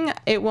thinking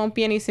it won't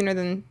be any sooner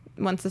than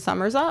once the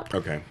summer's up.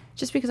 Okay.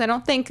 Just because I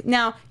don't think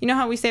now, you know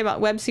how we say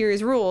about web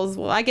series rules?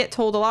 Well, I get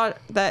told a lot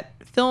that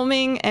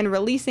filming and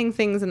releasing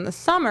things in the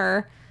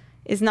summer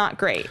is not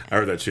great. I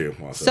heard that too.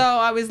 Also. So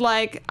I was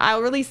like,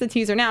 I'll release the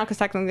teaser now because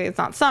technically it's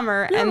not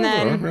summer. Yeah, and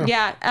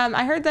then,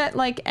 I heard that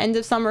like end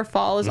of summer,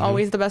 fall is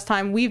always the best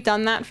time. We've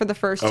done that for the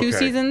first two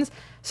seasons.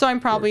 So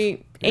I'm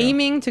probably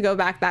aiming to go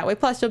back that way.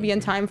 Plus, you'll be in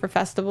time for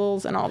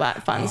festivals and all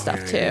that fun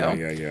stuff too.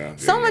 Yeah.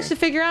 So much to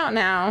figure out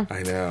now.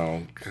 I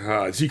know.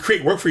 God. So you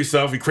create work for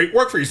yourself. You create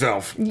work for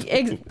yourself.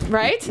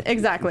 Right?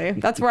 Exactly.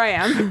 That's where I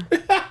am.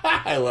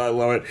 I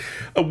love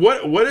it.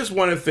 What is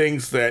one of the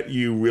things that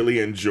you really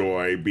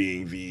enjoy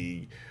being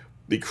the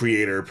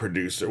creator,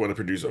 producer, one of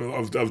the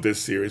producers of this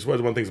series? What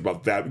is one of the things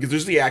about that? Because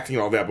there's the acting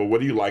and all that, but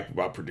what do you like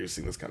about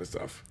producing this kind of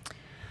stuff?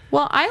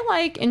 Well, I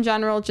like, in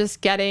general,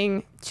 just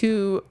getting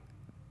to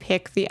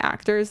pick the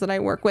actors that I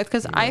work with,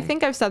 because I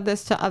think I've said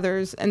this to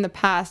others in the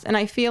past, and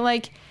I feel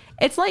like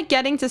it's like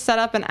getting to set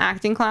up an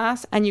acting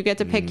class and you get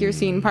to pick your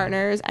scene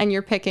partners, and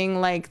you're picking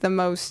like the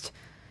most,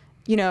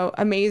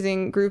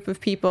 amazing group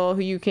of people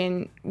who you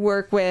can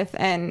work with,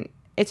 and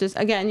it's just,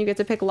 again, you get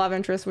to pick love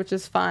interest, which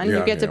is fun.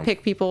 You get to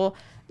pick people,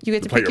 you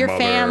get to pick your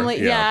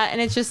family.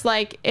 And it's just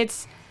like,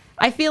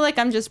 I feel like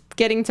I'm just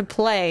getting to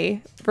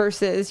play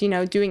versus,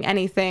 doing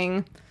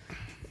anything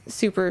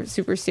super,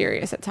 super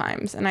serious at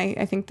times. And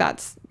I think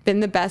that's been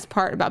the best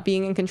part about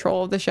being in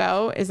control of the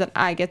show, is that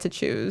I get to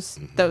choose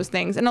those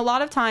things. And a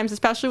lot of times,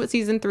 especially with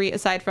season 3,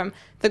 aside from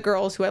the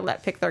girls who I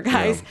let pick their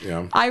guys,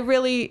 I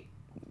really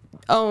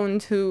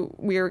owned who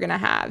we were going to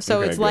have.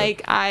 So it's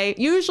like, I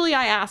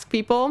ask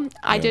people.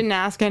 I didn't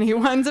ask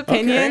anyone's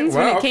opinions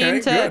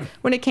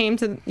when it came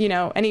to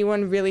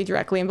anyone really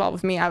directly involved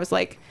with me. I was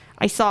like,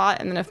 I saw it,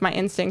 and then if my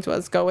instinct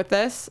was go with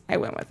this, I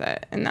went with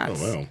it. And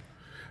that's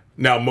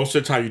Now, most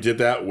of the time you did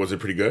that, was it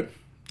pretty good,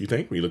 you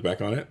think, when you look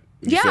back on it?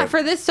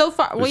 For this so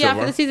far. Well,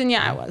 for the season,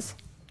 I was.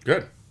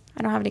 Good.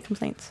 I don't have any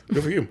complaints.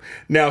 Good for you.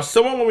 Now,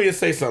 someone wanted me to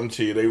say something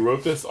to you. They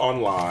wrote this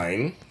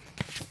online.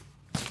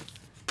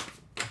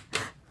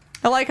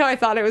 I like how I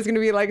thought it was going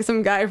to be like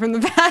some guy from the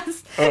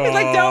past. He's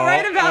like, don't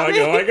write about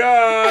me. Oh my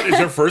God, it's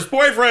your first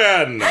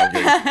boyfriend.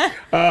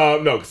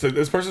 No, so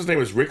this person's name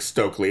is Rick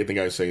Stokely. I think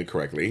I was saying it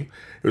correctly.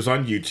 It was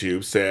on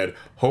YouTube. Said,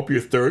 hope your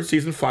third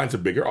season finds a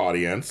bigger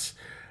audience.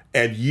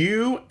 And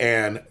you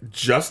and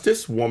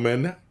Justice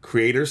Woman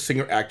creator,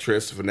 singer,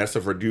 actress Vanessa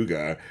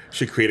Verduga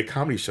should create a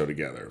comedy show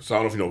together. So I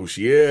don't know if you know who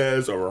she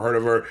is or heard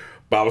of her,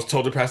 but I was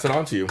told to pass it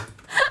on to you.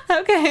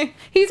 Okay.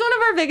 He's one of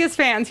our biggest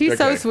fans. He's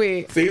so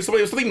sweet. See,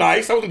 something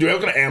nice. I wasn't doing it. I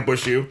was going to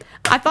ambush you.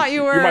 I thought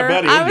you were. You're my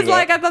buddy. I was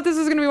like, I thought this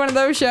was going to be one of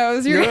those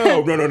shows.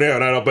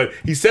 No. But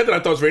he said that I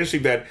thought it was very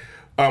interesting that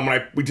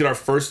when we did our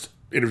first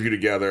interview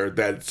together,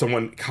 that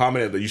someone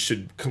commented that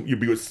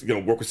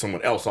you'd work with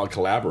someone else on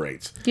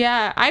collaborate.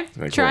 Yeah,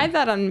 I've tried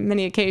that on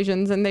many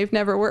occasions and they've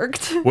never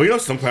worked. Well,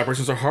 some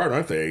collaborations are hard,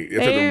 aren't they?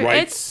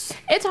 It's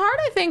hard,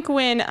 I think,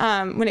 when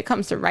it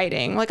comes to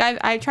writing. Like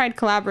I tried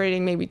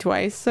collaborating maybe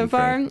twice so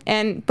far,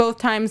 and both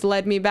times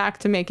led me back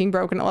to making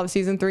Broken at Love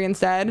season 3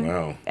 instead.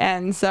 Wow.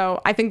 And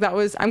so I think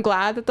I'm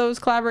glad that those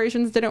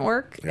collaborations didn't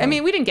work. Yeah. I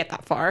mean, we didn't get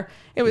that far.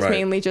 It was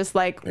mainly just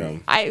like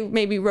I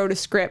maybe wrote a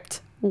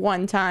script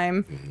one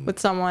time with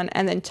someone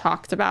and then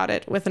talked about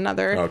it with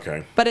another.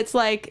 Okay. But it's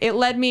like, it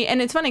led me,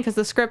 and it's funny because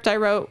the script I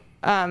wrote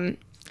kind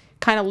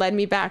of led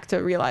me back to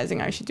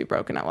realizing I should do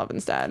Broken at Love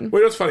instead.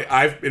 Well, it's funny.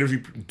 I've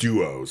interviewed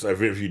duos,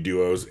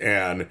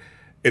 and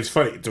it's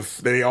funny.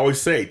 They always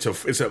say it's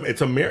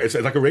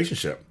like a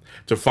relationship.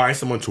 To find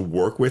someone to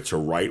work with, to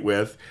write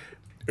with,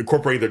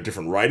 incorporating their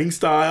different writing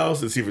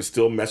styles and see if it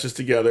still meshes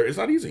together. It's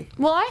not easy.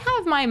 Well, I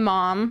have my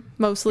mom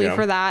mostly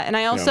for that, and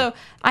I also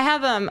I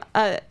have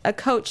a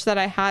coach that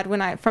I had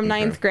when from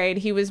ninth grade.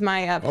 He was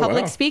my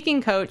public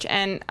speaking coach,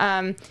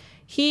 and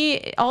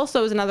he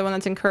also is another one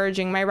that's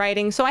encouraging my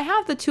writing. So I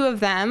have the two of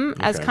them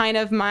as kind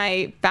of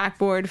my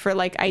backboard for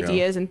like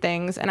ideas and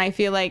things, and I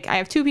feel like I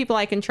have two people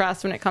I can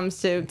trust when it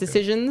comes to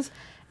decisions.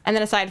 And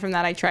then aside from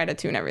that, I try to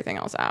tune everything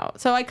else out.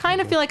 So I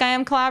kind of feel like I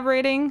am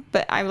collaborating,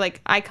 but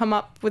I come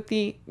up with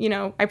the,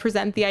 I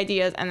present the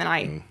ideas, and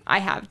then I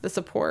have the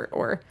support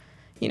or.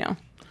 Well,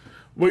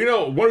 one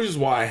of the reasons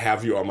why I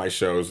have you on my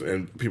shows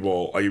and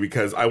people are you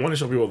because I want to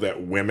show people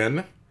that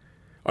women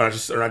are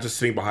not just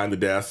sitting behind the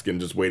desk and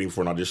just waiting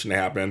for an audition to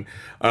happen.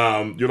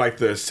 You're like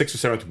the 6th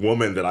or 7th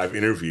woman that I've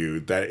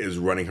interviewed that is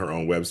running her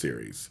own web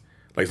series.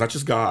 Like, it's not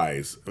just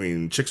guys. I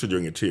mean, chicks are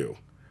doing it too.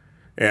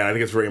 And I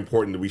think it's very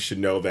important that we should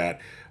know that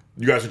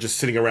you guys are just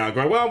sitting around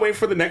going, well, I'm waiting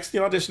for the next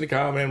audition to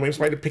come and waiting for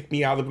somebody to pick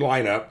me out of the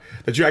lineup,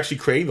 that you're actually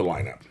creating the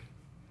lineup.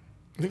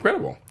 It's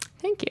incredible.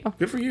 Thank you.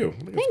 Good for you.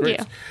 Thank you.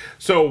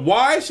 So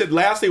why should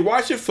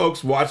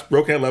folks watch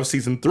Broken at Love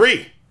Season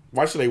 3?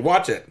 Why should they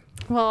watch it?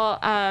 Well,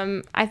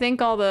 I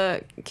think all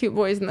the cute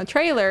boys in the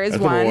trailer is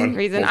one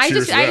reason.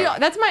 Well,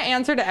 that's my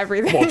answer to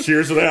everything. Well,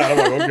 cheers to that.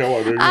 I'm like,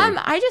 okay,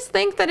 I just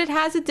think that it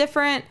has a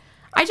different...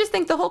 I just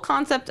think the whole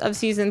concept of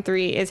season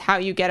 3 is how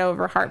you get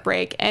over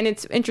heartbreak. And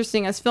it's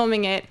interesting as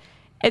filming it.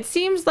 It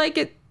seems like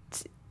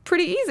it's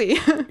pretty easy.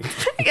 The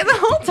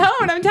whole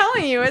tone, I'm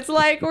telling you. It's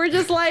like, we're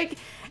just like,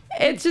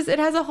 it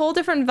has a whole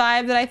different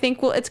vibe that I think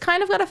it's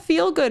kind of got a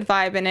feel-good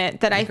vibe in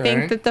it that I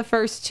think that the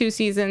first 2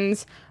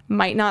 seasons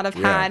might not have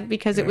had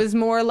because it was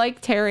more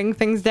like tearing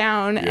things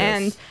down. Yes.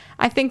 And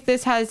I think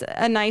this has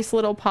a nice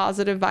little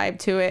positive vibe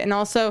to it. And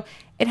also,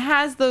 it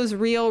has those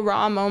real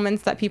raw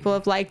moments that people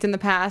have liked in the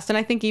past. And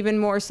I think even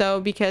more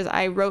so because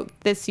I wrote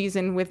this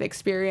season with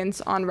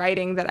experience on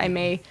writing that I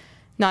may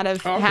not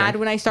have had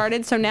when I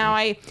started. So now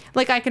I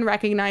can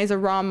recognize a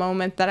raw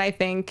moment that I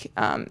think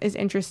is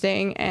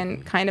interesting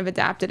and kind of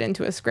adapted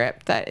into a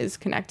script that is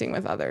connecting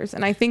with others.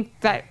 And I think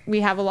that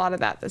we have a lot of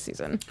that this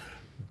season.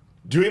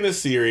 Doing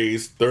this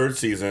series, 3rd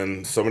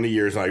season, so many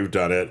years now you've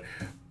done it,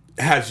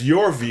 has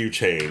your view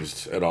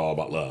changed at all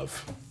about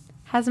love?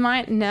 Has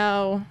mine?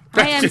 No.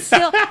 I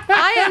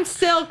am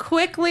still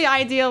quickly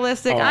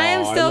idealistic. I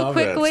am still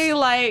quickly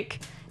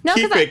no,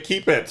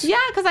 keep it. Yeah,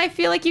 because I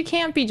feel like you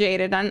can't be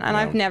jaded, and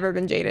I've never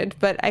been jaded.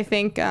 But I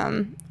think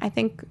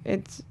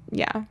it's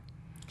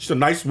She's a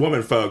nice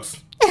woman,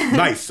 folks.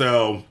 Nice.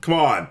 So come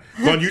on,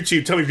 go on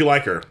YouTube. Tell me if you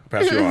like her. I'll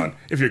pass you on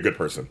if you're a good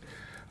person.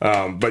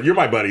 But you're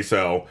my buddy,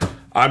 so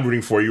I'm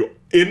rooting for you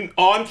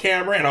on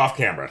camera and off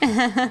camera.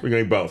 We're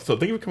going both. So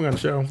thank you for coming on the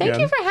show. Thank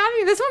you for having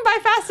me. This went by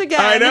fast again.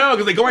 I know,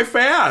 because they go by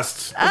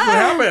fast. That's what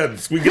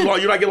happens. We get along.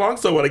 You and I get along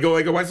so well. They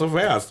go by so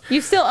fast.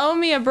 You still owe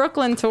me a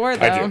Brooklyn tour,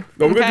 though. I do.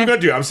 No, we're going to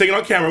do it. I'm saying it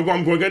on camera.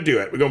 We're going to do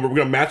it. We're going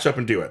to match up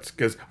and do it.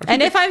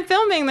 And if I'm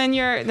filming, then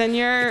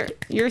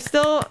you're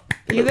still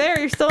there.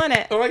 You're still in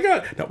it. Oh my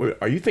God! Now,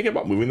 are you thinking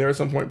about moving there at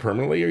some point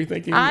permanently? Are you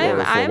thinking?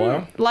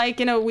 I'm like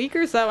in a week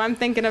or so. I'm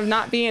thinking of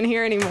not being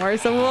here anymore.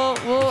 So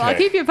I'll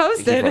keep you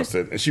posted.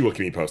 And she will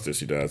keep me posted.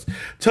 She does.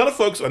 Tell the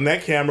folks on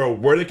that camera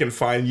where they can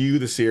find you,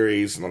 the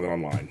series, and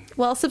online.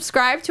 Well,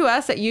 subscribe to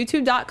us at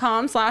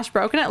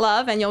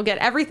youtube.com/brokenatlove, and you'll get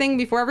everything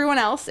before everyone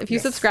else if you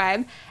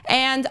subscribe.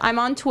 And I'm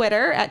on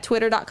Twitter at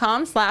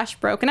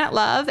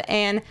twitter.com/brokenatlove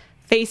and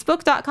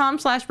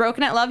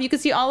facebook.com/brokenatlove. You can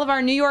see all of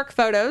our New York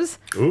photos.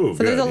 Ooh,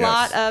 so there's a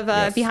lot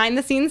of behind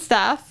the scenes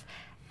stuff.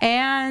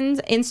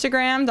 And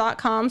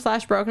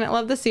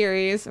instagram.com/brokenatlove the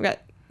series. We've got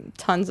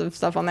tons of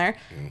stuff on there.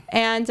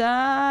 And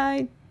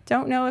I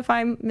don't know if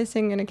I'm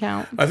missing an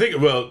account. I think,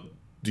 do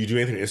you do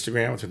anything on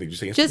Instagram? Did you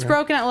say Instagram? Just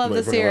Broken at Love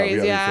the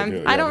series,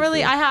 I don't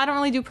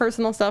really do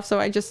personal stuff, so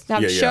I just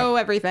have to show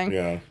everything.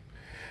 Yeah.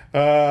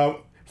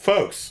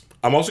 Folks,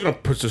 I'm also going to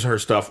put her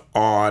stuff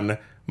on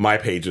my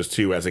pages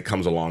too as it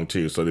comes along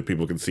too, so that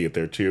people can see it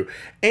there too.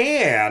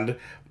 And I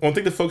want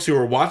to thank the folks who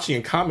are watching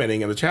and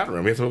commenting in the chat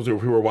room. We have folks who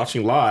were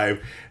watching live,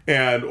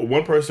 and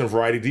one person,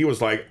 Variety D, was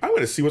like, "I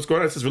want to see what's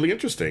going on. This is really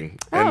interesting."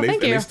 And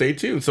they stayed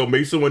tuned. So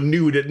maybe someone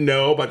new who didn't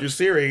know about your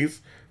series.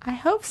 I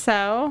hope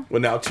so.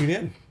 Well, now tune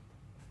in.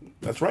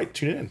 That's right,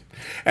 tune in.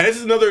 And this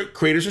is another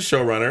Creators and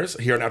Showrunners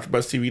here on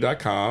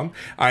AfterBuzzTV.com.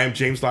 I am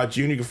James Lott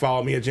Jr. You can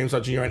follow me at James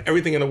Lott Jr. on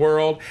everything in the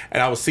world,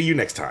 and I will see you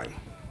next time.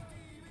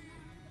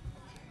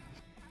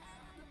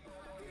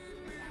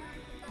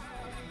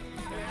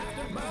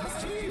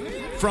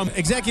 From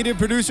executive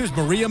producers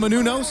Maria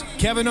Menounos,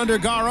 Kevin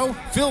Undergaro,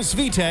 Phil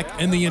Svitek,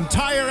 and the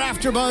entire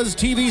AfterBuzz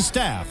TV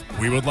staff,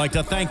 we would like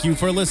to thank you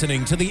for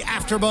listening to the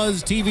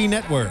AfterBuzz TV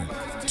network.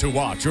 To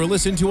watch or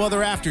listen to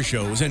other after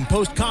shows and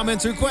post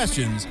comments or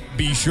questions,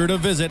 be sure to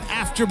visit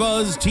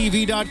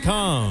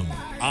AfterBuzzTV.com.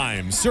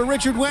 I'm Sir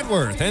Richard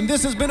Wentworth, and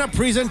this has been a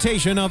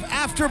presentation of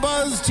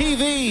AfterBuzz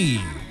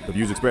TV. The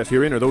views expressed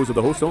herein are those of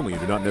the hosts only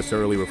and do not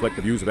necessarily reflect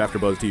the views of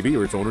AfterBuzz TV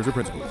or its owners or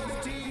principals.